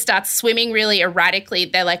 And then he starts swimming really erratically.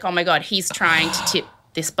 They're like, oh, my God, he's trying to tip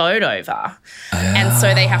this boat over. And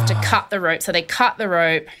so they have to cut the rope. So they cut the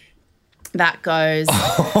rope. That goes.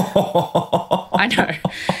 I know.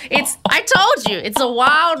 I told you, it's a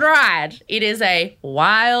wild ride. It is a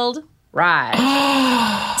wild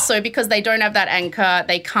ride. So because they don't have that anchor,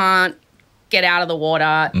 they can't get out of the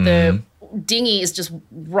water. The dinghy is just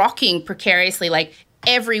rocking precariously, like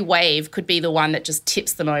every wave could be the one that just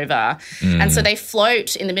tips them over. And so they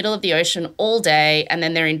float in the middle of the ocean all day, and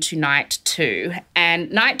then they're into night 2.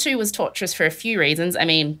 And night 2 was torturous for a few reasons. I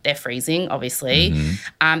mean, they're freezing, obviously.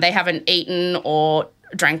 They haven't eaten or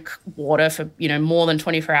drank water for, more than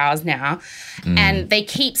 24 hours now. And they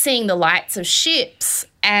keep seeing the lights of ships,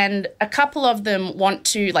 and a couple of them want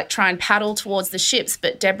to try and paddle towards the ships,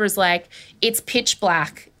 but Deborah's like, it's pitch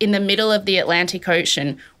black in the middle of the Atlantic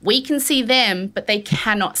Ocean. We can see them, but they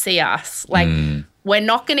cannot see us. We're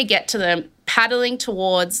not going to get to them. Paddling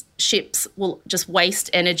towards ships will just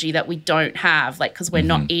waste energy that we don't have, because we're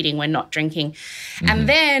not eating, we're not drinking. And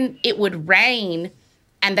then it would rain,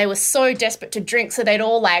 and they were so desperate to drink, so they'd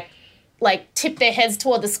all tip their heads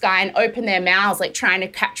toward the sky and open their mouths, trying to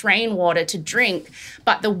catch rainwater to drink.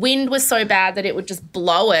 But the wind was so bad that it would just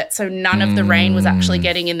blow it, so none of the rain was actually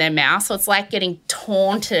getting in their mouth. So it's like getting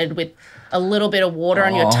taunted with a little bit of water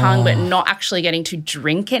on your tongue, but not actually getting to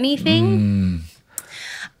drink anything.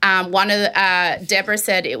 Deborah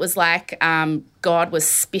said it was like God was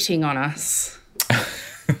spitting on us.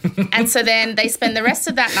 And so then they spend the rest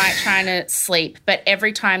of that night trying to sleep, but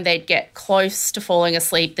every time they'd get close to falling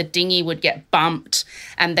asleep, the dinghy would get bumped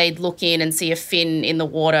and they'd look in and see a fin in the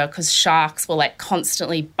water because sharks were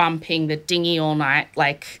constantly bumping the dinghy all night,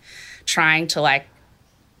 trying to I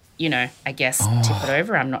guess tip it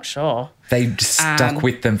over. I'm not sure. They stuck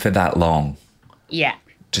with them for that long. Yeah.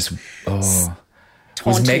 Just, was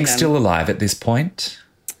Meg still alive at this point?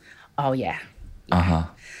 Oh, yeah.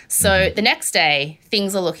 So the next day,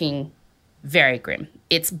 things are looking very grim.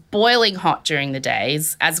 It's boiling hot during the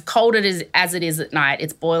days. As cold as it is at night,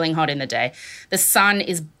 it's boiling hot in the day. The sun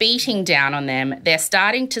is beating down on them. They're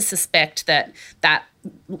starting to suspect that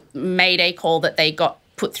Mayday call that they got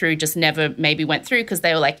put through just never maybe went through, because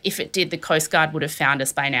they were like, if it did, the Coast Guard would have found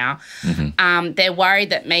us by now. They're worried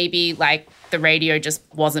that maybe like the radio just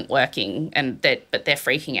wasn't working, but they're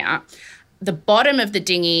freaking out. The bottom of the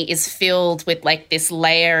dinghy is filled with like this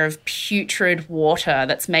layer of putrid water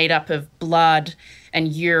that's made up of blood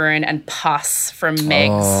and urine and pus from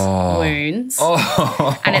Meg's wounds.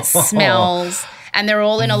 And it smells, and they're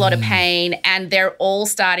all in a lot of pain, and they're all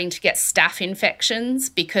starting to get staph infections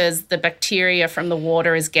because the bacteria from the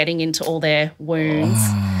water is getting into all their wounds.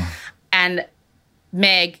 And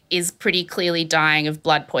Meg is pretty clearly dying of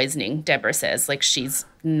blood poisoning, Deborah says. Like, she's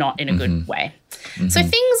not in a good way. So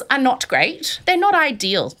things are not great. They're not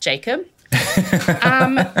ideal, Jacob.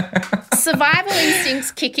 Survival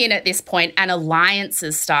instincts kick in at this point and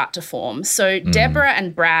alliances start to form. So Deborah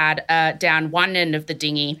and Brad are down one end of the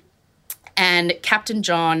dinghy, and Captain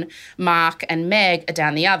John, Mark and Meg are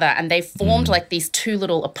down the other, and they formed like these two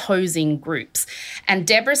little opposing groups. And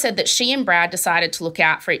Deborah said that she and Brad decided to look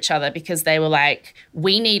out for each other because they were like,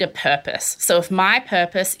 we need a purpose. So if my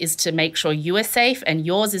purpose is to make sure you are safe and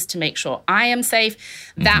yours is to make sure I am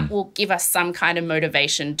safe, that will give us some kind of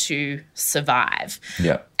motivation to survive.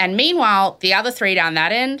 Yeah. And meanwhile, the other three down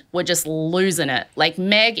that end were just losing it. Like,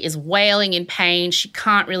 Meg is wailing in pain. She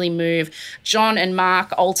can't really move. John and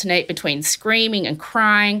Mark alternate between screaming and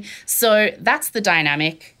crying. So that's the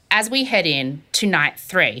dynamic as we head in to night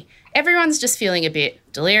 3. Everyone's just feeling a bit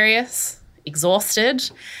delirious, exhausted.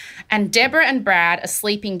 And Deborah and Brad are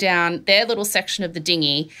sleeping down their little section of the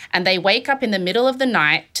dinghy, and they wake up in the middle of the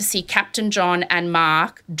night to see Captain John and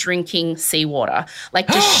Mark drinking seawater, like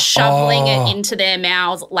just shoveling it into their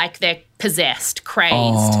mouths like they're possessed,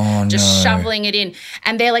 crazed, shoveling it in.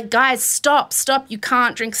 And they're like, guys, stop, you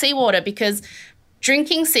can't drink seawater, because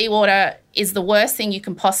drinking seawater is the worst thing you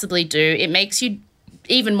can possibly do. It makes you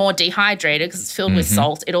even more dehydrated because it's filled with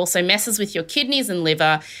salt. It also messes with your kidneys and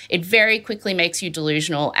liver. It very quickly makes you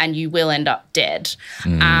delusional, and you will end up dead.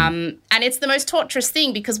 And it's the most torturous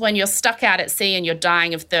thing, because when you're stuck out at sea and you're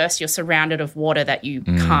dying of thirst, you're surrounded of water that you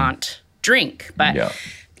can't drink. But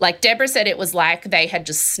like Deborah said, it was like they had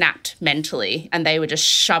just snapped mentally and they were just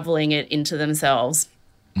shoveling it into themselves.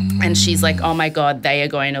 And she's like, oh my God, they are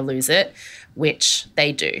going to lose it, which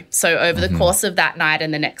they do. So over the course of that night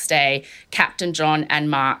and the next day, Captain John and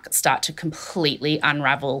Mark start to completely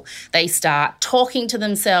unravel. They start talking to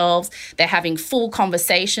themselves. They're having full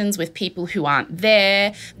conversations with people who aren't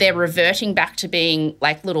there. They're reverting back to being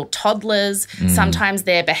like little toddlers. Sometimes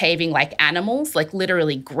they're behaving like animals, like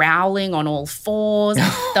literally growling on all fours.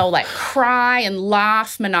 They'll like cry and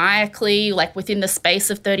laugh maniacally, like within the space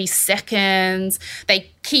of 30 seconds. They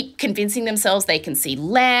keep convincing themselves they can see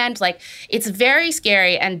land. Like, it's very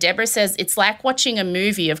scary. And Deborah says it's like watching a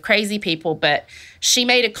movie of crazy people, but she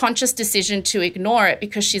made a conscious decision to ignore it,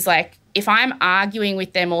 because she's like, if I'm arguing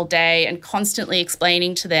with them all day and constantly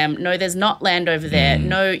explaining to them, no, there's not land over there.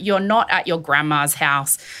 No, you're not at your grandma's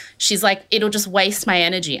house. She's like, it'll just waste my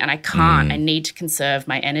energy, and I can't. I need to conserve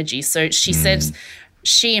my energy. So she says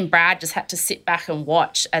she and Brad just had to sit back and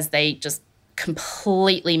watch as they just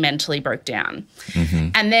completely mentally broke down.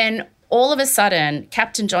 And then all of a sudden,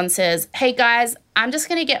 Captain John says, hey guys, I'm just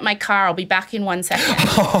going to get my car. I'll be back in 1 second.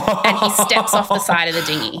 And he steps off the side of the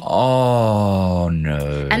dinghy. Oh,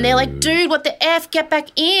 no. And they're like, dude, what the F? Get back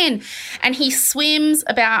in. And he swims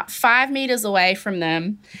about 5 meters away from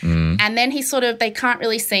them. And then they can't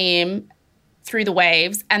really see him through the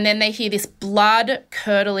waves. And then they hear this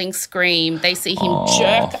blood-curdling scream. They see him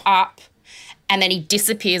jerk up, and then he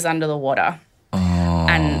disappears under the water.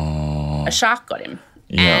 And a shark got him.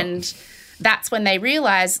 And that's when they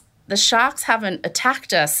realize the sharks haven't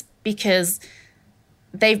attacked us because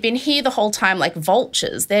they've been here the whole time like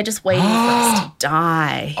vultures. They're just waiting for us to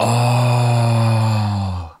die.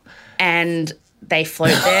 And they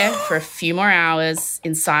float there for a few more hours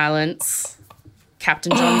in silence.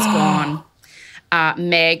 Captain John's gone.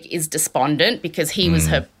 Meg is despondent because he was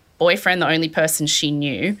her boyfriend, the only person she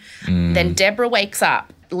knew. Then Deborah wakes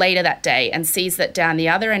up later that day and sees that down the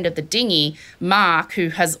other end of the dinghy, Mark, who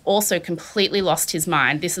has also completely lost his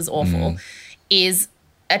mind, this is awful, is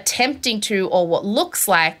attempting to, or what looks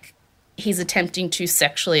like he's attempting to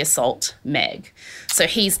sexually assault Meg. So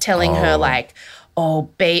he's telling her like, oh,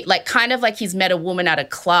 babe, like kind of like he's met a woman at a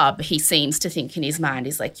club, he seems to think in his mind.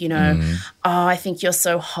 He's like, oh, I think you're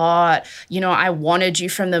so hot. I wanted you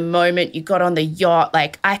from the moment you got on the yacht.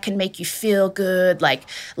 Like, I can make you feel good. Like,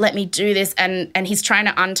 let me do this. And he's trying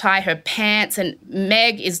to untie her pants, and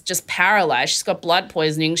Meg is just paralyzed. She's got blood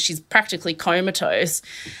poisoning. She's practically comatose.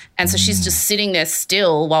 And so she's just sitting there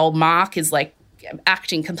still while Mark is like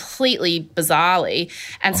acting completely bizarrely.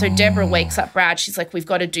 And so Deborah wakes up Brad. She's like, we've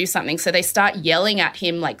got to do something. So they start yelling at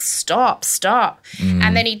him like, stop.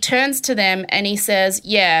 And then he turns to them and he says,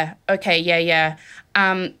 yeah, okay, yeah.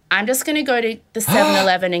 I'm just going to go to the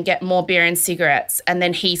 7-Eleven and get more beer and cigarettes. And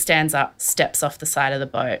then he stands up, steps off the side of the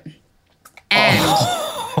boat. And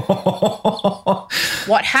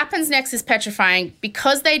what happens next is petrifying.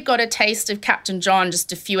 Because they'd got a taste of Captain John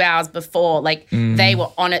just a few hours before, like they were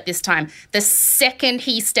on it this time. The second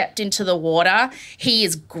he stepped into the water, he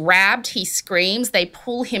is grabbed, he screams, they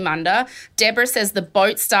pull him under. Deborah says the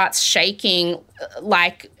boat starts shaking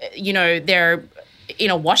like, they're in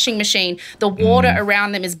a washing machine. The water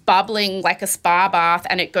around them is bubbling like a spa bath,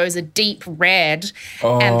 and it goes a deep red.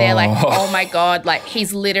 And they're like, oh my God, like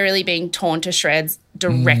he's literally being torn to shreds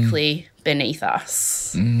directly beneath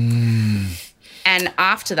us. And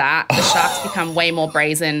after that, the sharks become way more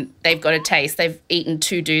brazen. They've got a taste. They've eaten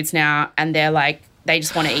 2 dudes now, and they're like, they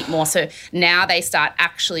just want to eat more. So now they start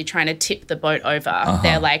actually trying to tip the boat over.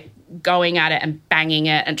 They're like going at it and banging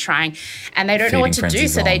it and trying, and they don't know what to do.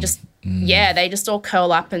 So they just, they just all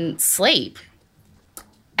curl up and sleep.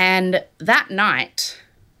 And that night,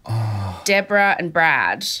 Deborah and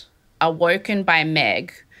Brad are woken by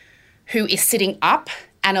Meg, who is sitting up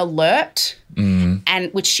and alert,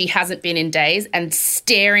 and which she hasn't been in days, and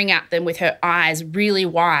staring at them with her eyes really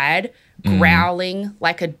wide, growling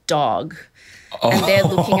like a dog. And they're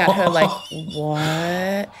looking at her like,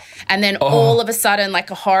 what? And then all of a sudden, like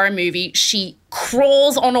a horror movie, she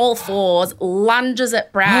crawls on all fours, lunges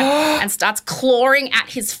at Brad and starts clawing at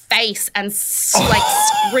his face and like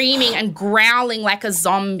screaming and growling like a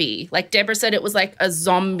zombie. Like Deborah said, it was like a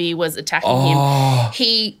zombie was attacking him.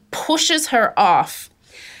 He pushes her off,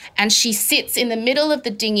 and she sits in the middle of the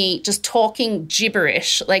dinghy just talking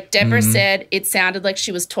gibberish. Like Deborah said, it sounded like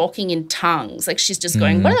she was talking in tongues. Like she's just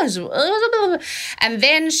going, and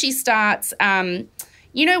then she starts,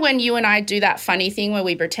 when you and I do that funny thing where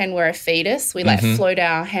we pretend we're a fetus, we like float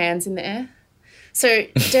our hands in the air. So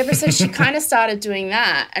Deborah said she kind of started doing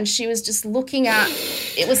that, and she was just looking at,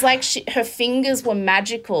 it was like her fingers were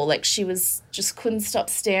magical. Like she was just couldn't stop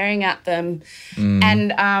staring at them.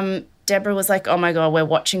 And Deborah was like, oh, my God, we're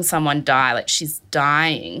watching someone die. Like she's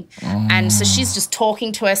dying. And so she's just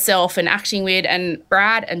talking to herself and acting weird, and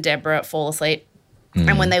Brad and Deborah fall asleep.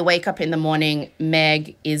 And when they wake up in the morning,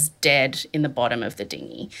 Meg is dead in the bottom of the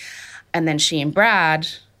dinghy. And then she and Brad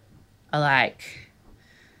are like,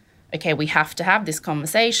 okay, we have to have this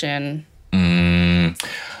conversation. Is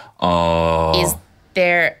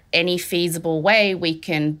there any feasible way we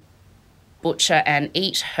can butcher and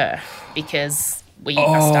eat her? Because we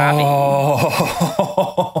are starving.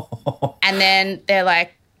 And then they're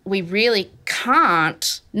like, we really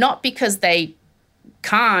can't, not because they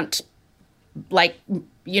can't, like,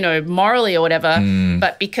 morally or whatever,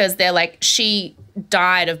 but because they're like, she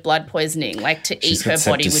died of blood poisoning. Like to eat her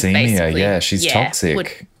body would basically. Yeah, she's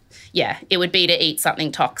toxic. It would be to eat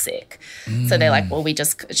something toxic. So they're like, well,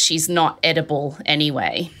 she's not edible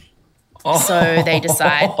anyway. So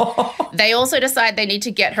they also decide they need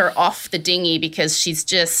to get her off the dinghy because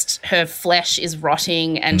her flesh is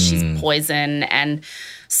rotting and she's poison. And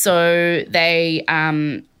so they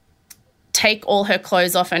take all her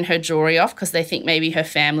clothes off and her jewelry off because they think maybe her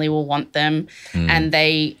family will want them. And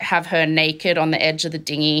they have her naked on the edge of the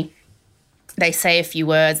dinghy. They say a few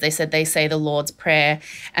words. They say the Lord's Prayer,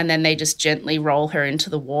 and then they just gently roll her into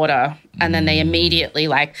the water. And then they immediately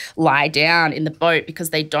like lie down in the boat because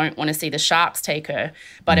they don't want to see the sharks take her.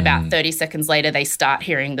 But about 30 seconds later, they start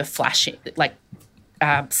hearing the flashing, like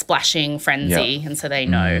splashing frenzy. And so they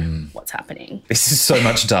know what's happening. This is so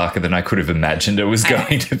much darker than I could have imagined it was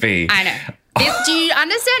going to be. I know. Do you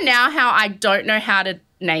understand now how I don't know how to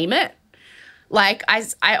name it? Like I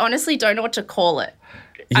honestly don't know what to call it.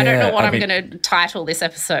 Yeah, I don't know what I'm going to title this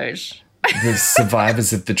episode. The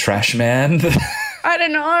survivors of the Trash Man. I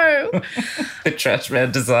don't know. The Trash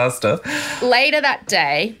Man disaster. Later that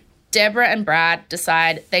day, Deborah and Brad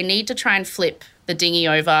decide they need to try and flip the dinghy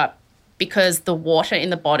over because the water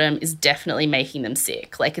in the bottom is definitely making them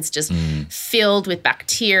sick. Like it's just filled with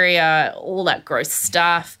bacteria, all that gross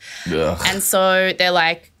stuff. Ugh. And so they're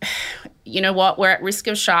like, you know what, we're at risk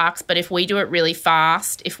of sharks, but if we do it really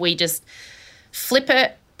fast, if we just flip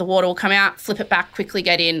it the water will come out, flip it back, quickly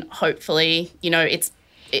get in. Hopefully, it's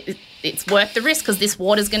worth the risk because this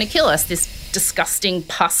water's going to kill us, this disgusting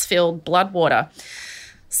pus-filled blood water.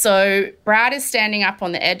 So Brad is standing up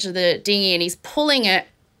on the edge of the dinghy and he's pulling it,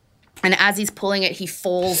 and as he's pulling it, he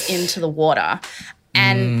falls into the water.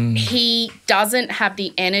 And he doesn't have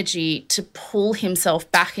the energy to pull himself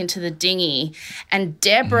back into the dinghy. And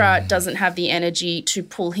Deborah doesn't have the energy to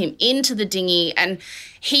pull him into the dinghy. And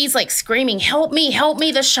he's like screaming, help me,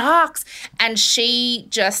 the sharks. And she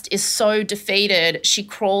just is so defeated. She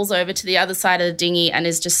crawls over to the other side of the dinghy and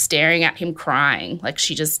is just staring at him crying. Like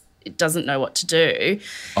she just doesn't know what to do.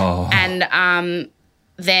 Oh. And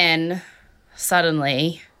then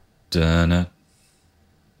suddenly... Dun-na.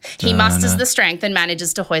 He musters the strength and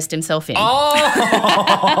manages to hoist himself in. Oh,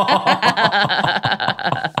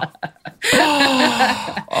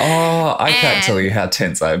 I can't tell you how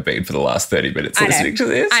tense I've been for the last 30 minutes listening to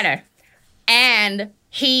this. I know. And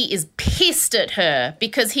he is pissed at her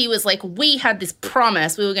because he was like, we had this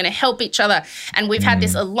promise. We were going to help each other. And we've had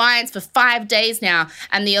this alliance for 5 days now.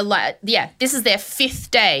 And this is their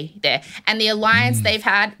 5th day there. And the alliance they've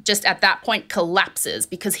had just at that point collapses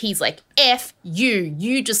because he's like, F you.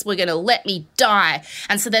 You just were going to let me die.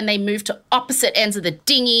 And so then they move to opposite ends of the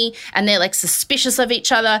dinghy and they're like suspicious of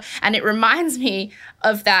each other. And it reminds me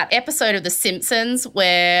of that episode of The Simpsons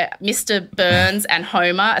where Mr. Burns and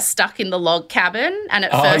Homer are stuck in the log cabin and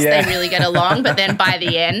at first they really get along, but then by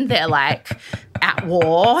the end they're like at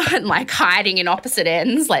war and like hiding in opposite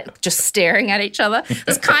ends, like just staring at each other.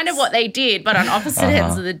 That's kind of what they did, but on opposite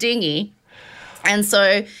ends of the dinghy. And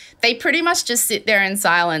so they pretty much just sit there in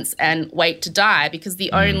silence and wait to die because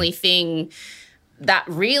the only thing that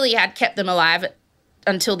really had kept them alive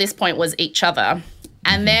until this point was each other.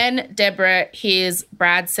 And then Deborah hears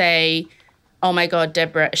Brad say, oh, my God,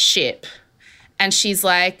 Deborah, a ship. And she's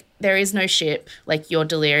like, there is no ship. Like, you're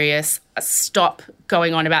delirious. Stop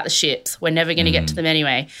going on about the ships. We're never going to get to them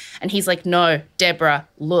anyway. And he's like, no, Deborah,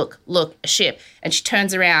 look, a ship. And she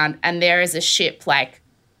turns around and there is a ship like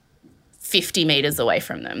 50 meters away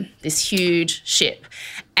from them, this huge ship.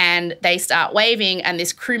 And they start waving and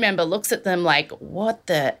this crew member looks at them like, what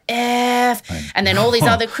the F? And then all these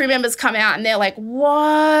other crew members come out and they're like,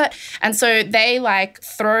 what? And so they like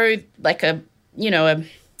throw like the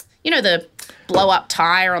blow up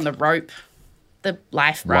tire on the rope, the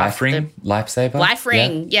life ring, lifesaver? Life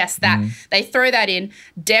ring, yes, that. They throw that in.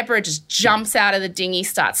 Deborah just jumps out of the dinghy,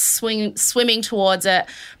 starts swimming towards it.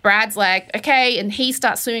 Brad's like, okay, and he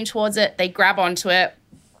starts swimming towards it. They grab onto it.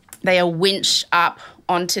 They are winched up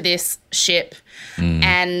onto this ship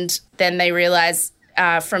and then they realise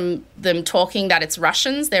from them talking that it's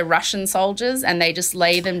Russians. They're Russian soldiers and they just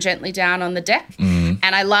lay them gently down on the deck.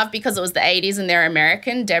 And I love because it was the 80s and they're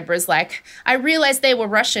American. Deborah's like, I realised they were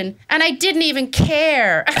Russian and I didn't even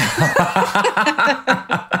care.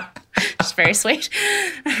 It's very sweet.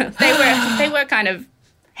 They were kind of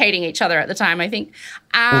hating each other at the time, I think.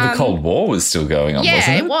 Well, the Cold War was still going on, wasn't it?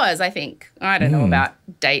 Yeah, it was, I think. I don't know about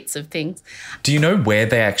dates of things. Do you know where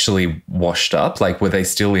they actually washed up? Like, were they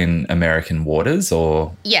still in American waters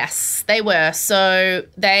or? Yes, they were. So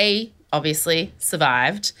they obviously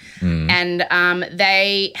survived. And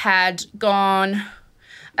they had gone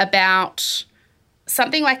about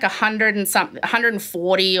something like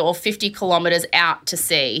 140 or 50 kilometres out to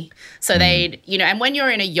sea. So and when you're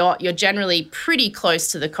in a yacht, you're generally pretty close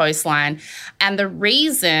to the coastline. And the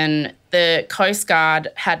reason the Coast Guard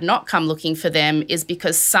had not come looking for them is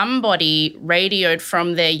because somebody radioed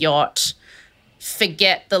from their yacht,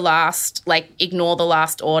 ignore the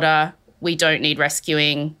last order. We don't need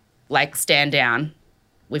rescuing. Like, stand down.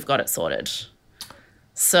 We've got it sorted.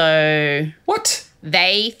 So... What?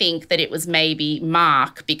 They think that it was maybe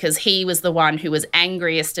Mark because he was the one who was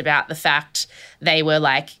angriest about the fact they were,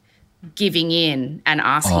 like, giving in and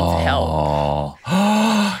asking for help.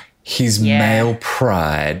 His male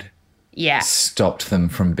pride stopped them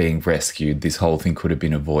from being rescued. This whole thing could have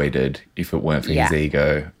been avoided if it weren't for his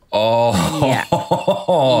ego. Oh.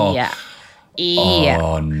 Yeah.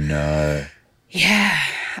 Oh, no. Yeah.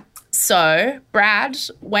 So Brad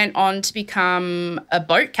went on to become a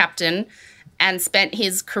boat captain and spent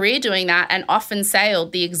his career doing that and often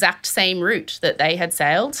sailed the exact same route that they had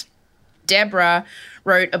sailed. Deborah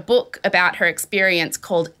wrote a book about her experience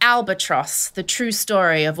called Albatross, the true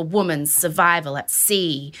story of a woman's survival at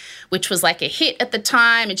sea, which was like a hit at the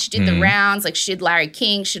time, and she did the rounds, like she did Larry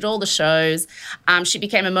King, she did all the shows. She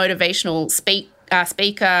became a motivational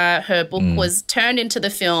speaker. Her book was turned into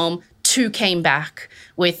the film Two Came Back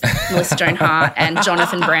with Melissa Joan Hart and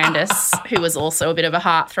Jonathan Brandis, who was also a bit of a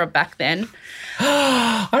heartthrob back then.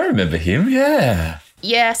 I remember him, yeah.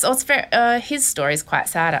 Yes, it's very, his story is quite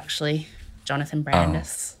sad, actually, Jonathan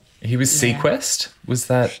Brandis. He was Sequest? Was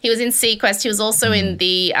that? He was in Sequest. He was also in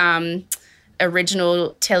the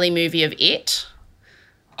original telemovie of It.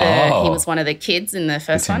 He was one of the kids in the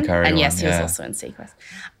first one. And yes, he was also in Sequest.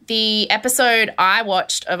 The episode I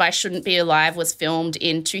watched of I Shouldn't Be Alive was filmed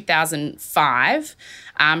in 2005.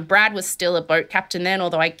 Brad was still a boat captain then,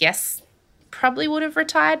 although I guess probably would have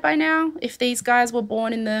retired by now if these guys were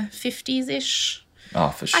born in the 50s-ish. Oh,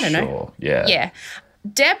 for sure. I don't know. Yeah. Yeah.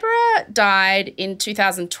 Deborah died in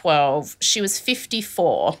 2012. She was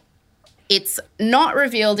 54. It's not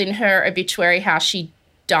revealed in her obituary how she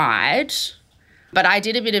died, but I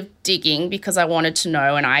did a bit of digging because I wanted to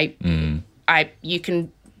know, and you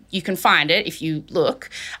can find it if you look.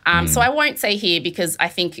 So I won't say here because I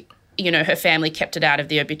think, her family kept it out of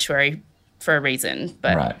the obituary for a reason.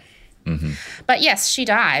 But, right. Mm-hmm. But yes, she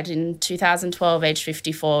died in 2012, age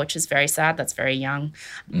 54, which is very sad. That's very young.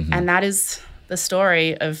 Mm-hmm. And that is the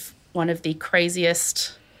story of one of the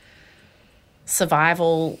craziest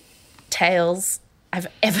survival tales I've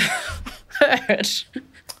ever heard.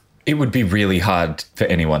 It would be really hard for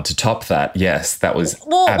anyone to top that. Yes, that was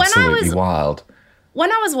absolutely wild.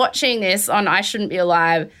 When I was watching this on I Shouldn't Be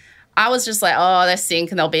Alive, I was just like, oh, they'll sink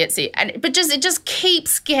and they'll be at sea. But it just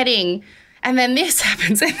keeps getting, and then this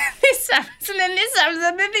happens, and then this happens, and then this happens,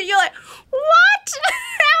 and then you're like, what?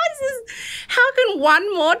 How is this? How can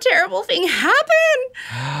one more terrible thing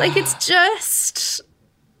happen? Like, it's just,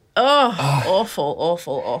 awful,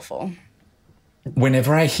 awful, awful.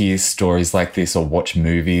 Whenever I hear stories like this or watch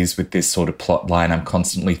movies with this sort of plot line, I'm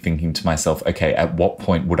constantly thinking to myself, okay, at what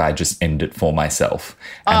point would I just end it for myself?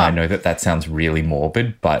 And I know that sounds really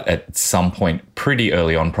morbid, but at some point pretty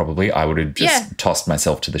early on probably I would have just tossed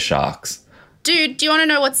myself to the sharks. Dude, do you want to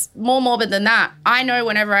know what's more morbid than that? I know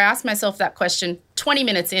whenever I ask myself that question, 20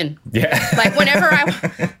 minutes in. Yeah. Like whenever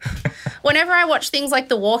I watch things like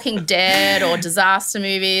The Walking Dead or disaster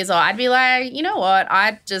movies, or I'd be like, you know what,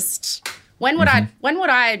 when would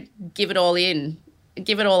I give it all in,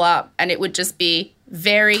 give it all up? And it would just be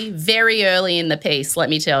very, very early in the piece, let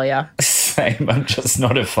me tell you. Same. I'm just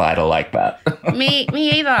not a fighter like that. Me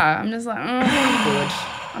either. I'm just like,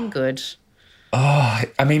 I'm good. Oh,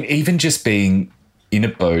 I mean, even just being in a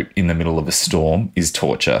boat in the middle of a storm is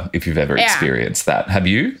torture if you've ever experienced that. Have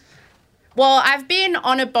you? Well, I've been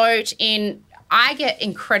on a boat I get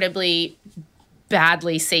incredibly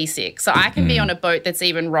badly seasick. So I can be on a boat that's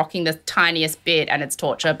even rocking the tiniest bit and it's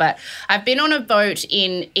torture. But I've been on a boat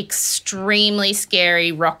in extremely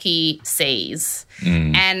scary, rocky seas.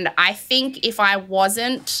 And I think if I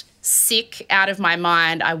wasn't sick out of my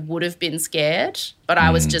mind, I would have been scared. But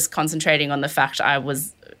I was just concentrating on the fact I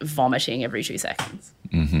was vomiting every 2 seconds.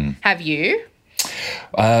 Mm-hmm. Have you?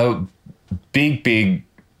 Big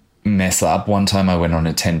mess up. One time I went on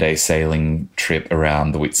a 10-day sailing trip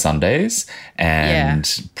around the Whitsundays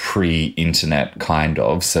and pre-internet kind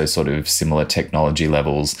of, so sort of similar technology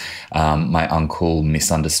levels. My uncle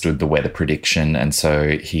misunderstood the weather prediction, and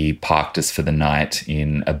so he parked us for the night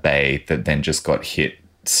in a bay that then just got hit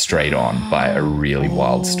straight on by a really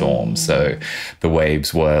wild storm. So the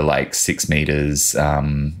waves were like 6 meters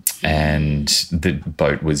and the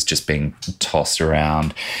boat was just being tossed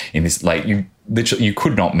around in this, like, you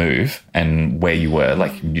could not move, and where you were,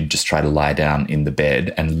 like, you'd just try to lie down in the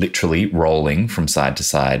bed and literally rolling from side to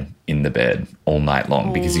side in the bed all night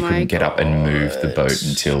long because you couldn't get up and move the boat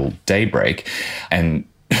until daybreak. And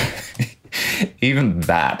even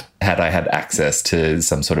that, had I had access to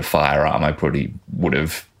some sort of firearm, I probably would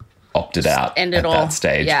have opted out at that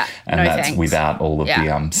stage. Yeah, and that's thanks. Without all of the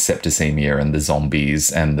septicemia and the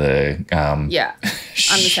zombies and the I'm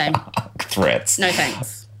the same. Threats. No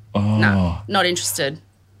thanks. No, not interested.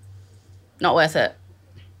 Not worth it.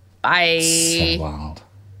 So wild.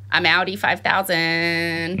 I'm Audi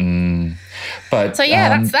 5000. But so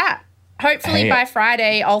that's that. Hopefully by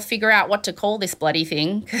Friday I'll figure out what to call this bloody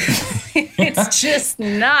thing. It's just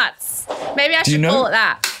nuts. Maybe I should call it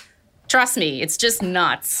that. Trust me, it's just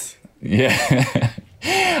nuts. Yeah.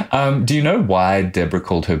 Do you know why Deborah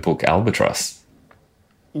called her book Albatross?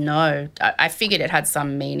 No. I figured it had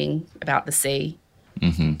some meaning about the sea.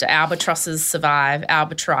 Mm-hmm. Do albatrosses survive?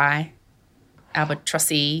 Albatrossy?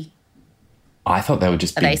 I thought they were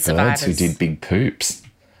just big birds who did big poops.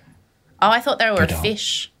 Oh, I thought they were a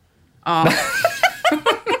fish. Oh.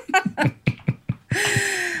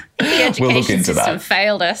 The education system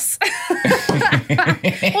failed us.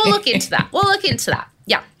 We'll look into that.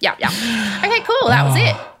 Yeah. Okay, cool. That was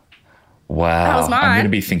it. Wow. That was mine. I'm going to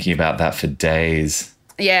be thinking about that for days.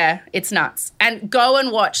 Yeah, it's nuts. And go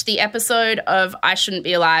and watch the episode of I Shouldn't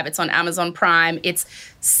Be Alive. It's on Amazon Prime. It's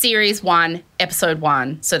series 1, episode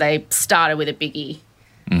 1. So they started with a biggie.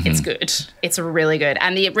 Mm-hmm. It's good. It's really good.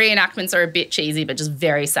 And the reenactments are a bit cheesy, but just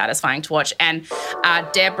very satisfying to watch. And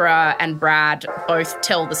Deborah and Brad both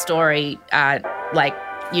tell the story, as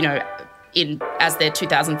their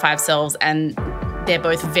 2005 selves, and they're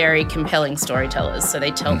both very compelling storytellers. So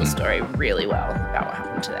they tell the story really well about what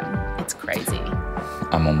happened to them. It's crazy.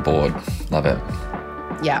 I'm on board. Love it.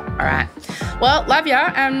 Yeah. All right. Well, love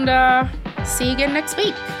ya, and see you again next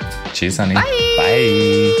week. Cheers, honey. Bye.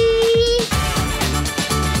 Bye.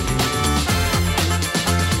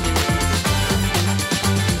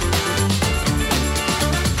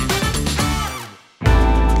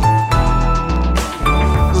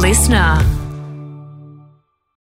 Listener.